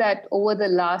say that over the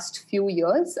last few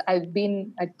years, I've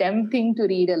been attempting to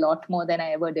read a lot more than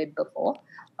I ever did before.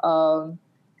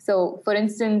 So, for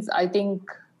instance, I think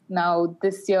now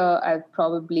this year I've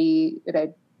probably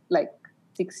read like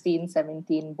 16,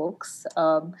 17 books.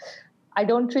 I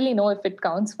don't really know if it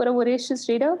counts for a voracious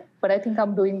reader, but I think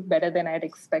I'm doing better than I'd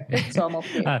expected, so I'm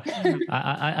okay.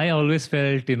 I always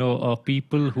felt,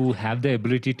 people who have the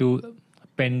ability to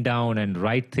pen down and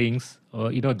write things,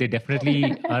 they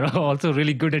definitely are also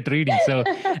really good at reading. So,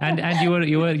 and you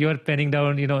were penning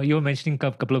down, you were mentioning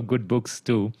a couple of good books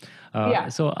too.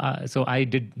 So I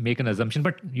did make an assumption,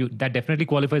 but that definitely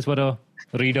qualifies for a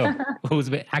reader who's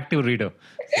an active reader.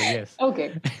 So yes.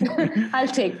 Okay, I'll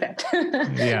take that.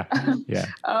 Yeah.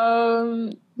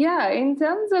 Yeah. In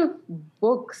terms of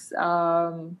books,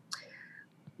 the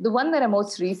one that I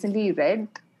most recently read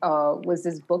was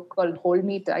this book called Hold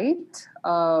Me Tight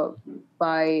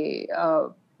by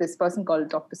this person called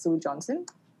Dr. Sue Johnson.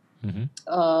 Mm-hmm.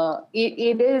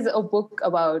 It is a book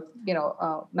about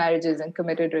marriages and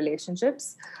committed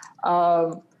relationships,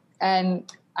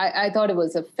 and I thought it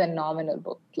was a phenomenal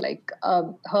book. Like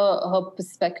her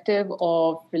perspective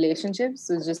of relationships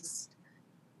was just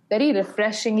very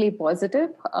refreshingly positive,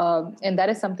 and that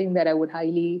is something that I would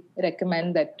highly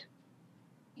recommend that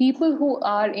people who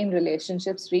are in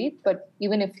relationships read. But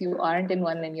even if you aren't in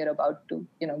one and you're about to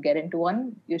get into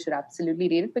one, you should absolutely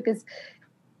read it, because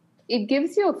it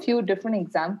gives you a few different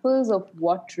examples of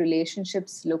what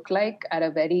relationships look like at a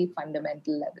very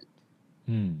fundamental level.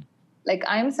 Like,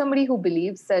 I'm somebody who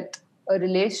believes that a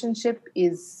relationship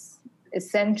is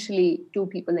essentially two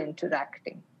people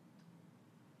interacting,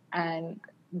 and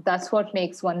that's what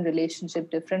makes one relationship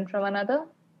different from another,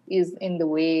 is in the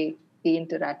way the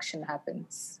interaction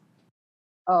happens.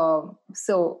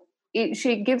 So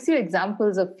she gives you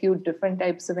examples of few different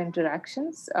types of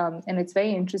interactions, and it's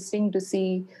very interesting to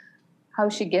see how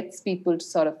she gets people to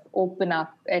sort of open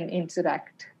up and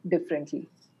interact differently.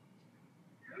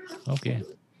 Okay.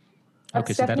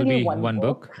 Okay, so that'll be one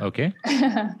book. Okay.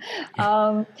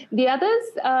 The others,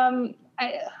 I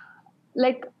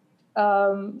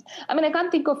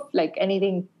can't think of like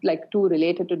anything like too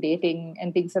related to dating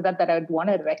and things like that I'd want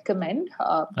to recommend.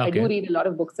 I do read a lot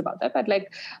of books about that, but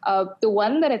like the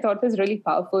one that I thought was really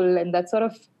powerful and that sort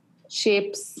of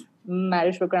shapes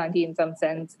marriage for Kranti in some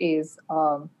sense is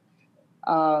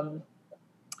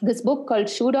this book called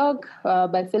Shoe Dog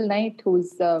by Phil Knight,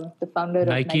 who's the founder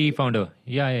Nike of Nike. Founder.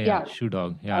 Yeah. Shoe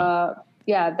Dog.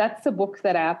 Yeah, that's a book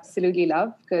that I absolutely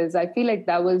love, because I feel like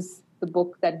that was the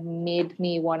book that made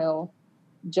me want to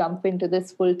jump into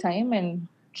this full time and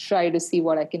try to see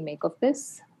what I can make of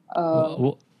this.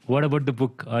 What about the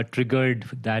book triggered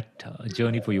that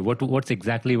journey for you? What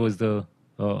exactly was the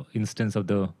instance of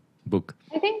the book?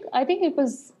 I think it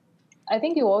was. I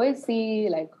think you always see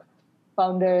like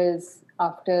founders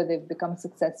after they've become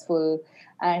successful,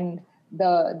 and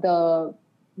the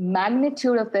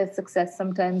magnitude of their success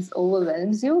sometimes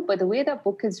overwhelms you. But the way that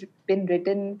book has been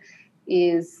written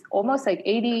is almost like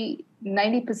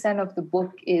 80-90% of the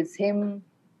book is him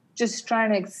just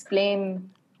trying to explain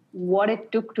what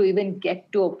it took to even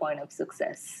get to a point of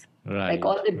success. Right, like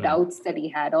all the doubts that he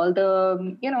had, all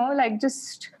the, like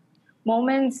just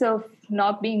moments of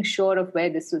not being sure of where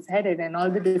this was headed, and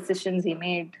all the decisions he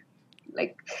made.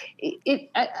 Like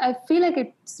I feel like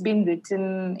it's been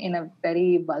written in a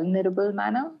very vulnerable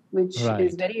manner, which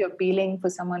is very appealing for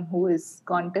someone who is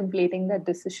contemplating that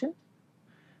decision.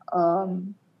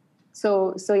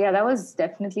 So yeah, that was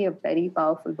definitely a very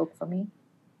powerful book for me.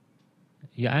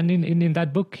 Yeah, and in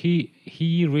that book,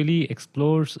 he really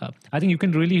explores. I think you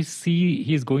can really see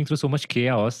he's going through so much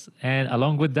chaos, and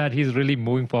along with that, he's really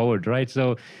moving forward, right?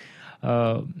 So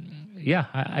Yeah,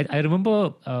 I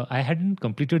remember I hadn't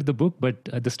completed the book, but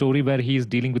the story where he is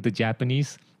dealing with the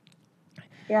Japanese,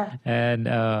 Yeah. and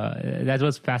that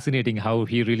was fascinating how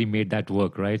he really made that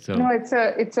work, right? So No,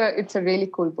 it's a really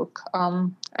cool book.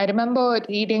 I remember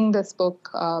reading this book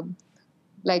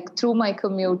like through my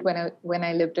commute when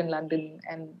I lived in London,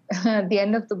 and at the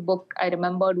end of the book, I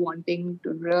remembered wanting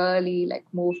to really like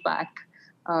move back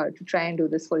to try and do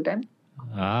this full time.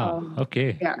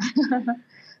 Okay, Yeah.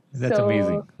 that's So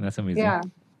amazing. That's amazing. yeah.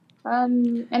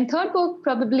 And third book,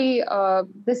 probably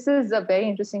this is a very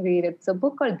interesting read. It's a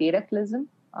book called Dataclysm.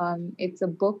 It's a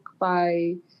book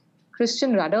by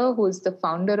Christian Rudder, who is the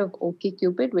founder of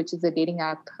OkCupid, which is a dating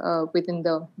app within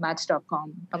the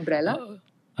Match.com umbrella.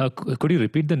 Could you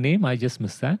repeat the name? I just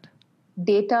missed that.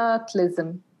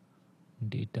 Dataclysm.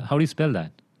 Data. How do you spell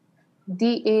that?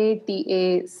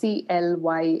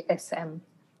 Dataclysm.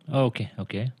 Okay.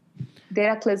 Okay.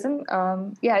 Dataclysm.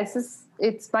 Yeah,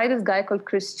 it's by this guy called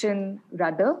Christian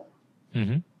Rudder.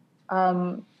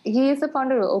 Mm-hmm. He is the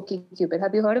founder of OkCupid.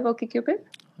 Have you heard of OkCupid?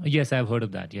 Yes, I've heard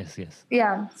of that. Yes. Yes.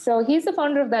 Yeah, so he's the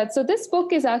founder of that. So this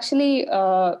book is actually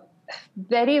a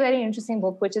very, very interesting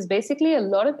book, which is basically a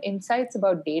lot of insights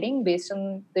about dating based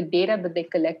on the data that they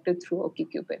collected through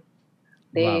OkCupid.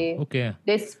 Wow. Okay.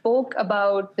 They spoke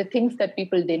about the things that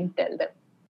people didn't tell them,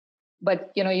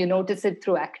 but you notice it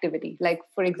through activity. Like,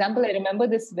 for example, I remember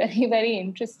this very, very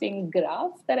interesting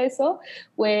graph that I saw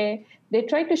where they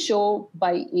tried to show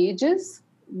by ages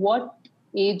what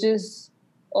ages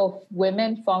of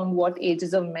women found what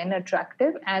ages of men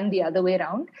attractive and the other way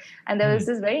around. And there was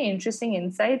this very interesting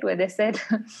insight where they said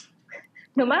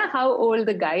no matter how old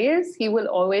the guy is, he will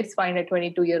always find a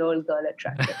 22-year-old girl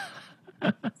attractive.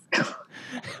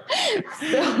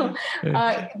 So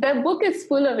the book is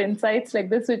full of insights like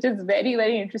this, which is very,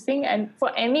 very interesting. And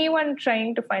for anyone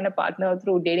trying to find a partner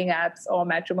through dating apps or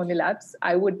matrimonial apps,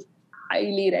 I would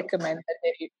highly recommend that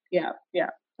they read. Yeah.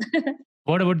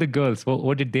 What about the girls?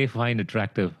 What did they find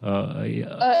attractive?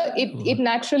 It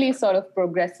naturally sort of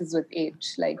progresses with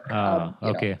age. Like,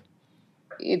 okay.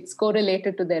 It's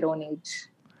correlated to their own age.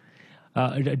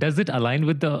 Does it align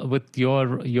with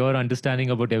your understanding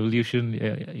about evolution?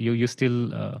 You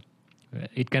still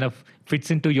it kind of fits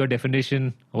into your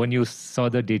definition when you saw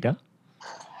the data.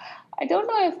 I don't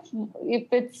know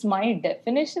if it's my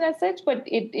definition as such, but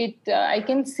I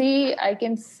can see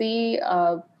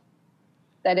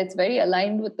that it's very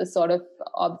aligned with the sort of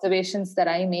observations that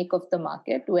I make of the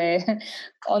market, where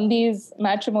on these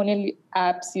matrimonial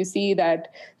apps, you see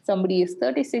that somebody is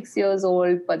 36 years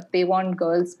old, but they want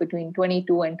girls between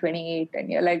 22 and 28. And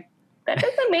you're like, that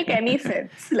doesn't make any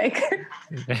sense. Like,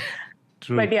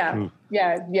 true. But true.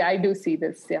 yeah, I do see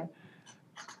this. Yeah.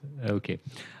 Okay.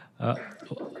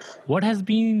 What has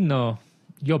been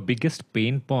your biggest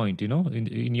pain point,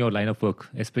 in your line of work,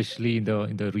 especially in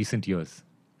the recent years?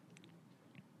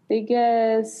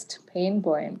 Biggest pain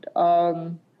point.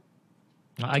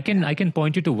 I can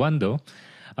point you to one though.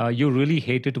 You really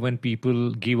hate it when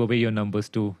people give away your numbers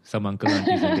to some uncle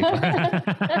aunties.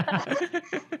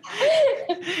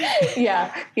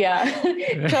 Yeah.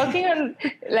 Talking on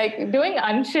like doing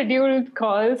unscheduled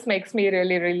calls makes me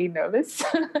really, really nervous.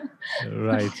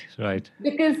 Right.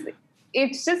 Because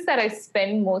it's just that I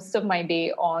spend most of my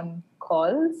day on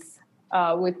calls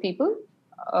with people.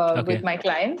 With my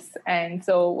clients. And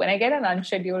so when I get an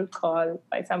unscheduled call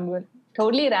by someone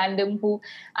totally random who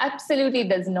absolutely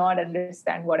does not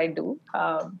understand what I do.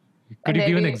 Could you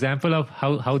give an example of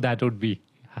how that would be?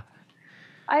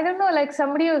 I don't know, like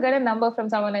somebody will get a number from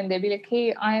someone and they'll be like,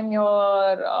 hey, I'm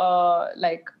your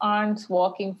like aunt's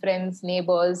walking friends,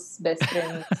 neighbors, best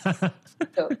friends.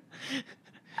 So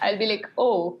I'll be like,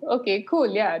 oh, okay,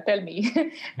 cool. Yeah, tell me.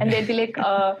 And they'll be like,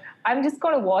 I'm just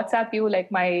going to WhatsApp you like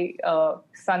my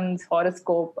son's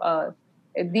horoscope.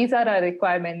 These are our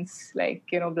requirements, like,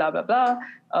 blah, blah, blah.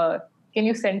 Can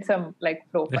you send some like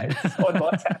profiles on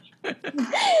WhatsApp?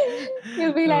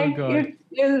 You'll be like,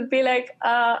 you'll be like,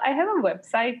 I have a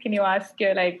website. Can you ask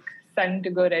your like son to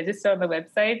go register on the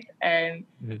website? And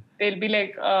they'll be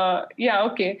like, yeah,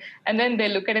 okay. And then they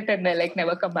look at it and they like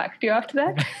never come back to you after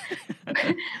that.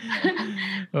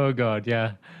 Oh God,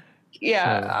 yeah.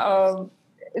 Yeah.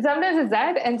 Sometimes it's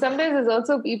that, and sometimes it's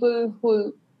also people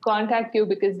who contact you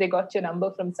because they got your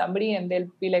number from somebody, and they'll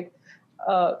be like,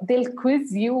 they'll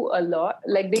quiz you a lot.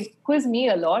 Like they quiz me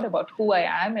a lot about who I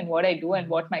am and what I do and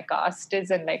what my caste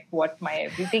is and like what my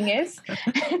everything is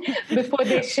before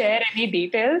they share any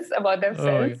details about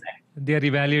themselves. They're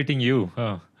evaluating you.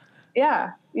 Oh.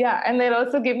 Yeah. And they'll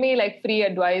also give me like free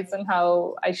advice on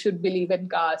how I should believe in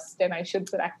caste and I should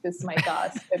practice my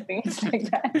caste and things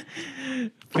like that.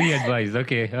 Free advice.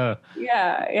 Okay.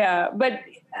 Yeah. But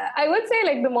I would say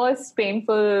like the most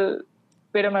painful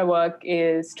bit of my work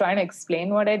is trying to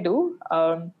explain what I do,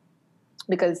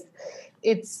 because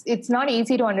it's not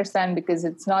easy to understand because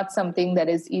it's not something that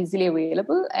is easily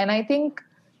available. And I think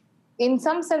in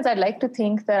some sense, I'd like to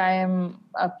think that I am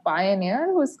a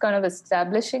pioneer who's kind of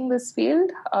establishing this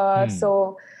field.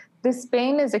 So this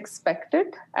pain is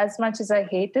expected. As much as I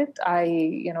hate it,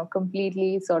 I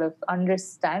completely sort of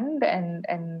understand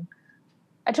and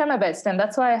I try my best. And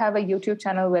that's why I have a YouTube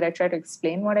channel where I try to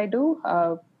explain what I do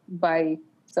by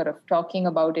sort of talking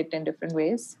about it in different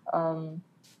ways.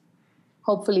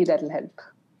 Hopefully that'll help.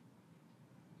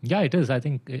 Yeah, it is. I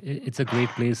think it's a great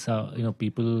place.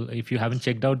 People, if you haven't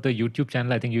checked out the YouTube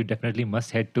channel, I think you definitely must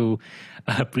head to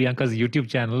Priyanka's YouTube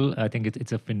channel. I think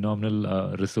it's a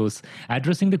phenomenal resource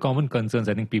addressing the common concerns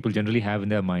I think people generally have in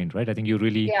their mind, right? I think you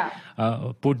really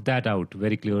put that out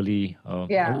very clearly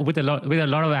with a lot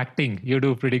of acting. You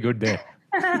do pretty good there.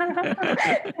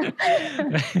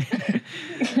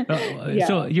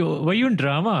 So were you in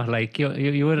drama? Like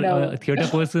you were a theater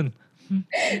person?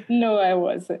 No, I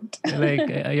wasn't. Like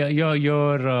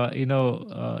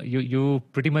you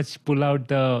pretty much pull out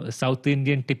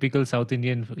the typical South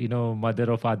Indian,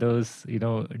 mother of others,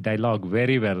 dialogue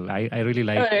very well. I really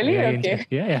like. Oh, really? Okay.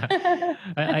 Yeah.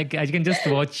 I can just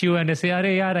watch you and I say,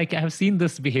 "Arey yaar, I have seen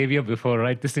this behavior before,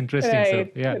 right? This is interesting."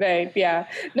 Right, so, yeah. Right. Yeah.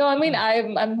 No, I mean,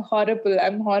 I'm horrible.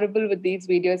 I'm horrible with these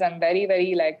videos. I'm very,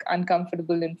 very like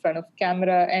uncomfortable in front of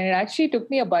camera, and it actually took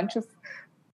me a bunch of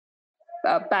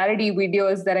parody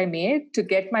videos that I made to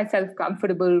get myself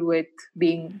comfortable with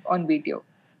being on video.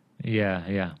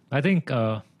 Yeah. I think,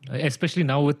 especially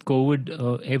now with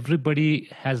COVID, everybody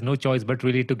has no choice but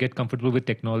really to get comfortable with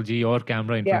technology or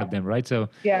camera in front of them, right? So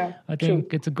I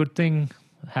think it's a good thing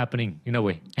happening in a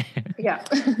way. Yeah.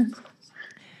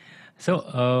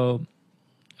 So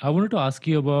I wanted to ask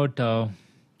you about,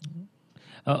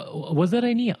 was there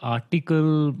any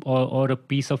article or a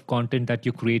piece of content that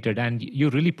you created and you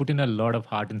really put in a lot of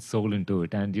heart and soul into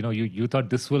it, and you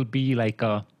thought this will be like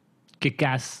a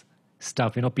kick-ass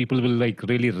stuff, people will like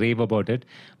really rave about it,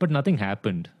 but nothing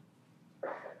happened?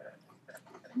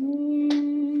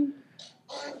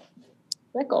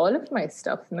 Like all of my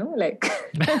stuff, no? Like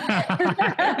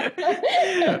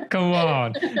come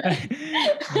on.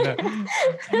 No,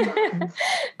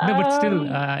 but still,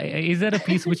 is there a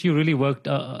piece which you really worked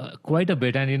quite a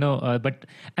bit, and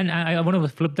I want to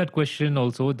flip that question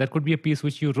also. That could be a piece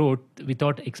which you wrote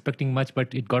without expecting much,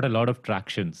 but it got a lot of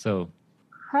traction. So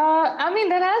I mean,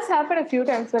 that has happened a few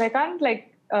times, but I can't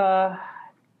like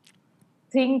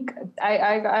think.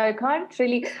 I can't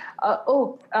really.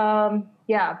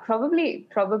 Yeah, probably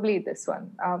this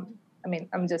one. I mean,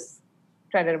 I'm just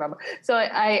trying to remember. So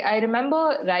I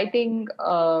remember writing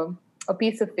a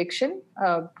piece of fiction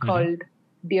called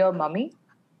Dear Mummy.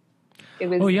 It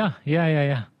was, yeah.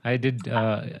 I did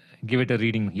give it a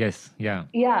reading. Yes, yeah.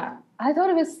 Yeah, I thought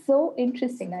it was so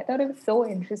interesting.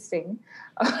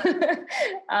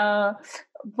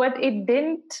 But it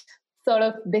didn't sort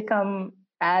of become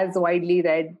as widely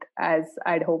read as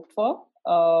I'd hoped for.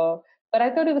 But I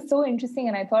thought it was so interesting,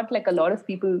 and I thought like a lot of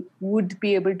people would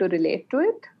be able to relate to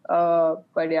it.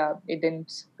 But yeah, it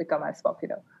didn't become as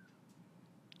popular.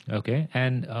 Okay.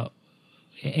 And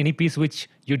any piece which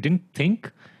you didn't think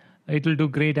it will do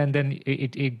great, and then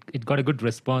it got a good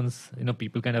response,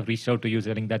 people kind of reached out to you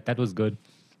saying that was good?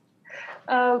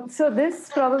 So this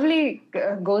probably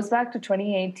goes back to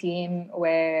 2018,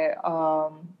 where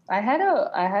I had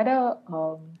a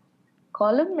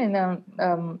column in a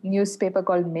newspaper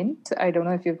called Mint. I don't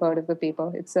know if you've heard of the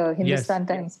paper. It's a Hindustan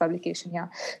Times publication. Yeah.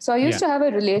 So I used to have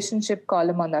a relationship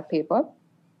column on that paper.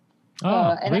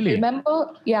 And really? I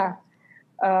remember,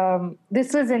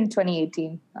 this was in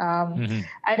 2018.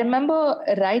 I remember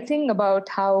writing about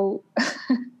how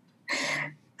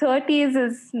 30s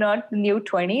is not new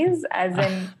 20s, as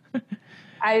in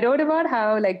I wrote about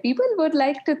how like people would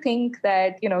like to think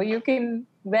that, you can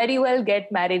very well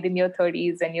get married in your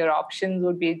 30s and your options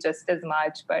would be just as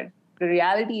much. But the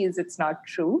reality is it's not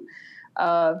true.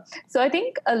 So I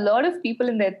think a lot of people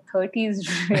in their 30s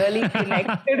really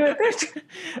connected with it.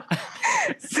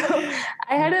 So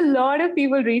I had a lot of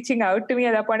people reaching out to me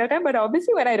at that point of time. But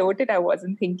obviously when I wrote it, I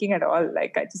wasn't thinking at all.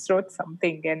 Like I just wrote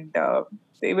something, and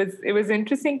it was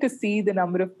interesting to see the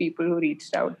number of people who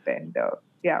reached out. And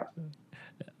yeah.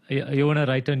 You want to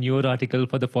write a newer article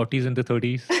for the 40s and the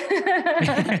 30s?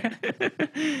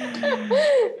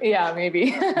 Yeah,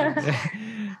 maybe.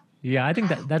 Yeah, I think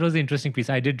that was an interesting piece.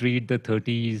 I did read the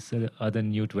 30s, the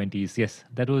new 20s. Yes,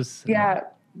 that was...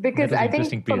 because I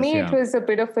think for me it was a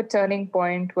bit of a turning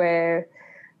point where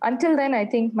until then, I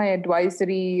think my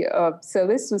advisory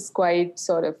service was quite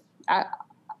sort of...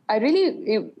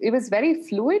 it was very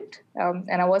fluid,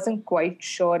 and I wasn't quite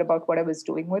sure about what I was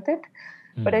doing with it.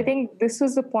 But I think this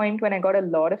was the point when I got a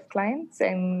lot of clients,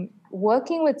 and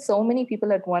working with so many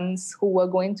people at once who were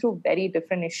going through very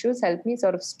different issues helped me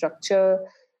sort of structure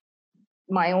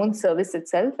my own service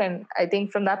itself. And I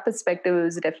think from that perspective, it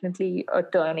was definitely a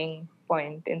turning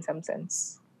point in some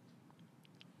sense.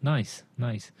 Nice,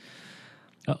 nice.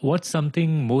 What's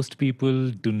something most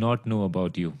people do not know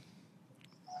about you?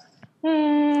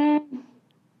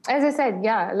 As I said,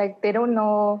 yeah, like they don't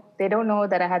know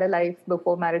that I had a life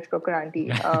before marriage broker auntie.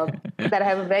 That I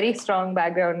have a very strong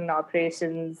background in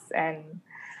operations and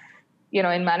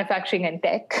in manufacturing and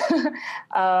tech.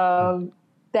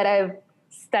 That I've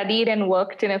studied and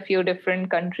worked in a few different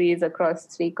countries across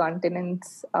 3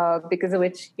 continents, because of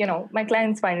which my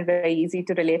clients find it very easy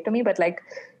to relate to me. But like,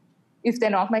 if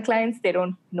they're not my clients, they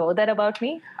don't know that about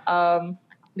me,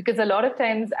 because a lot of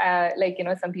times,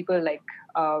 some people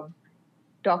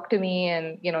talk to me,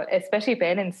 and especially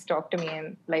parents talk to me,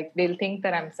 and like they'll think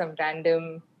that I'm some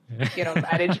random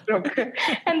marriage broker,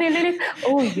 and they'll be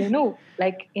like,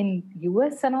 like in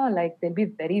US and all, like they'll be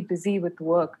very busy with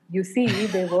work. You see,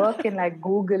 they work in like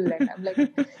Google, and I'm like,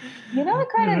 I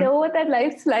kind of know what that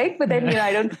life's like, but then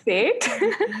I don't say it.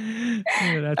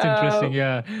 Yeah, that's interesting.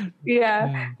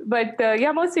 Yeah, but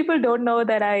most people don't know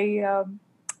that I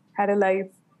had a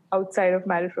life outside of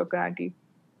marriage broker auntie.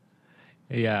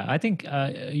 Yeah, I think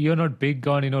you're not big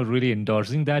on really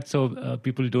endorsing that, so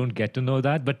people don't get to know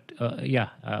that. But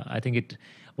I think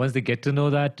once they get to know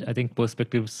that, I think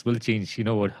perspectives will change.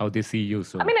 How they see you.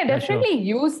 So I mean, I definitely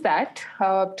use that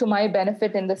to my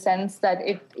benefit, in the sense that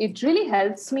it really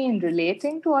helps me in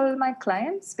relating to all my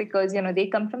clients, because they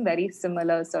come from very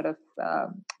similar sort of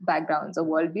backgrounds or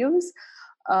worldviews.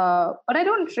 But I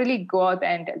don't really go out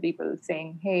there and tell people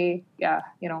saying, "Hey,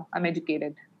 I'm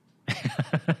educated."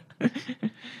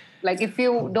 Like, if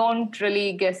you don't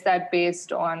really guess that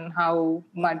based on how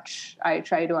much I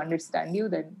try to understand you,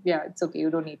 then it's okay. You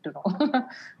don't need to know.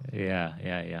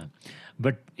 Yeah.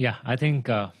 But I think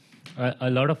a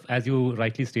lot of, as you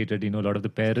rightly stated, a lot of the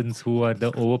parents who are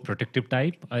the overprotective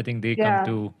type, I think they come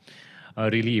to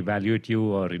really evaluate you,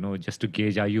 or just to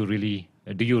gauge, do you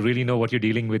really know what you're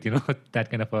dealing with? That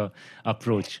kind of a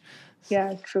approach.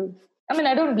 Yeah, true. I mean,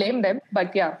 I don't blame them,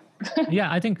 but yeah.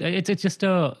 Yeah, I think it's just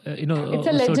a it's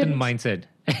a legend. certain mindset.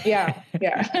 Yeah.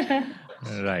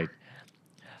 Right.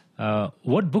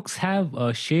 What books have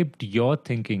shaped your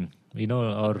thinking?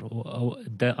 Or are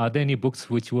there any books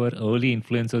which were early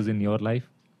influencers in your life?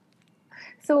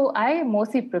 So I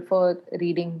mostly prefer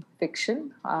reading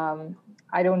fiction.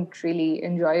 I don't really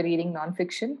enjoy reading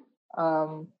nonfiction.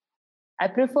 I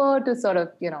prefer to sort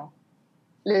of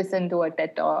listen to a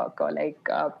TED talk, or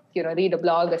read a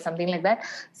blog or something like that.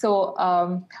 So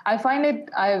I find it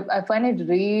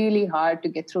really hard to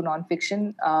get through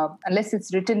nonfiction unless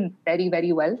it's written very,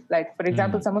 very well. Like, for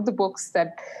example, some of the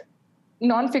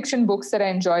nonfiction books that I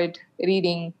enjoyed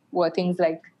reading were things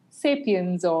like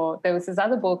Sapiens, or there was this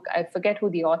other book, I forget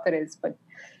who the author is, but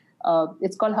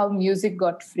it's called How Music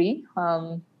Got Free.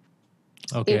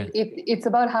 Okay. It's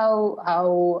about how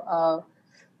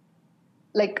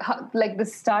the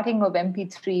starting of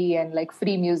MP3 and like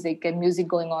free music and music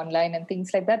going online and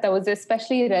things like that. That was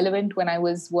especially relevant when I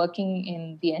was working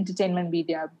in the entertainment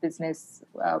media business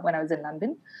when I was in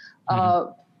London.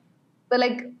 But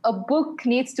like, a book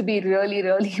needs to be really,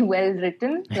 really well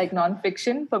written, like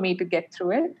nonfiction, for me to get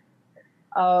through it.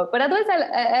 But otherwise,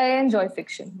 I enjoy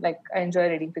fiction. Like, I enjoy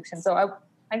reading fiction. So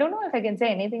I don't know if I can say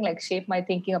anything like shape my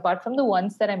thinking, apart from the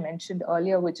ones that I mentioned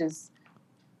earlier, which is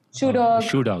Shoe Dog,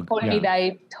 Hold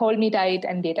Me Tight,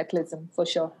 and Dataclysm, for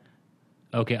sure.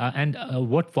 Okay, and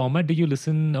what format do you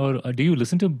listen, or do you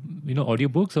listen to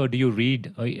audiobooks, or do you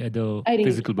read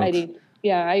physical books? I read.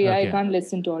 Yeah, I can't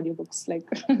listen to audiobooks. Like,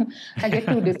 I get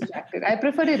too distracted. I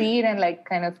prefer to read and like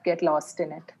kind of get lost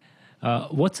in it.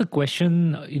 What's a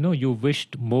question you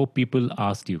wished more people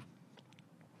asked you?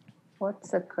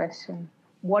 What's a question?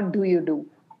 What do you do?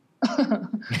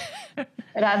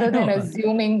 Rather than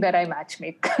assuming that I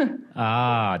matchmake.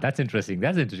 That's interesting.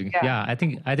 Yeah, I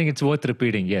think it's worth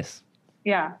repeating. Yes.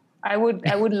 Yeah, I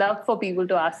would love for people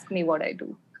to ask me what I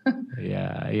do.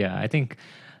 Yeah. I think,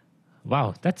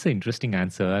 wow, that's an interesting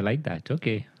answer. I like that.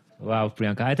 Okay. Wow,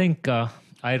 Priyanka. I think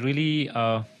I really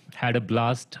had a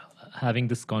blast having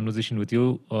this conversation with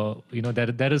you.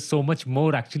 There is so much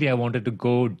more actually I wanted to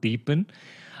go deep in.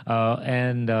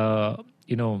 And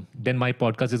then my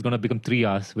podcast is going to become 3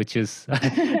 hours, which is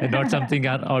not something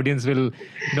our audience will,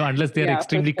 unless they're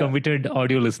extremely committed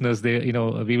audio listeners, we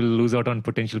will lose out on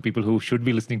potential people who should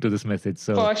be listening to this message.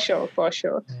 So for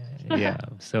sure. Yeah.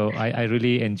 So I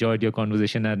really enjoyed your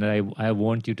conversation, and I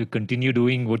want you to continue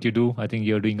doing what you do. I think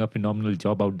you're doing a phenomenal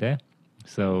job out there.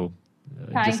 So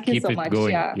just keep it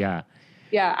going. Yeah.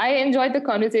 I enjoyed the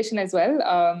conversation as well.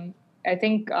 I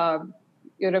think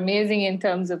you're amazing in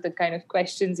terms of the kind of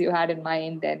questions you had in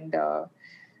mind, and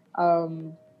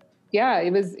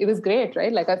it was great,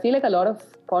 right? Like I feel like a lot of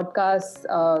podcasts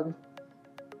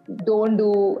don't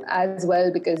do as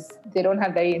well because they don't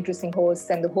have very interesting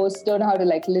hosts, and the hosts don't know how to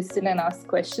like listen and ask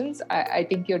questions. I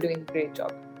think you're doing a great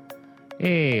job.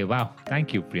 Hey, wow.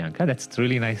 Thank you, Priyanka. That's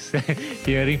really nice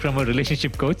hearing from a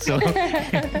relationship coach. So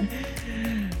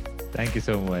thank you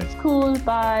so much. Cool.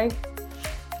 Bye.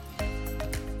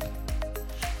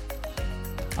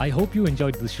 I hope you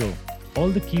enjoyed the show. All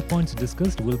the key points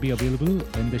discussed will be available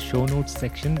in the show notes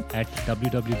section at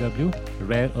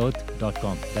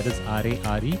www.rareearth.com. That is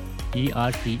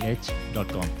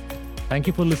RAREERTH.com. Thank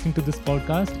you for listening to this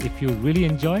podcast. If you really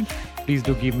enjoyed, please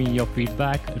do give me your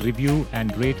feedback, review,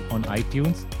 and rate on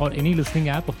iTunes or any listening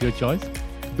app of your choice.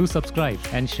 Do subscribe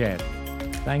and share.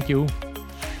 Thank you.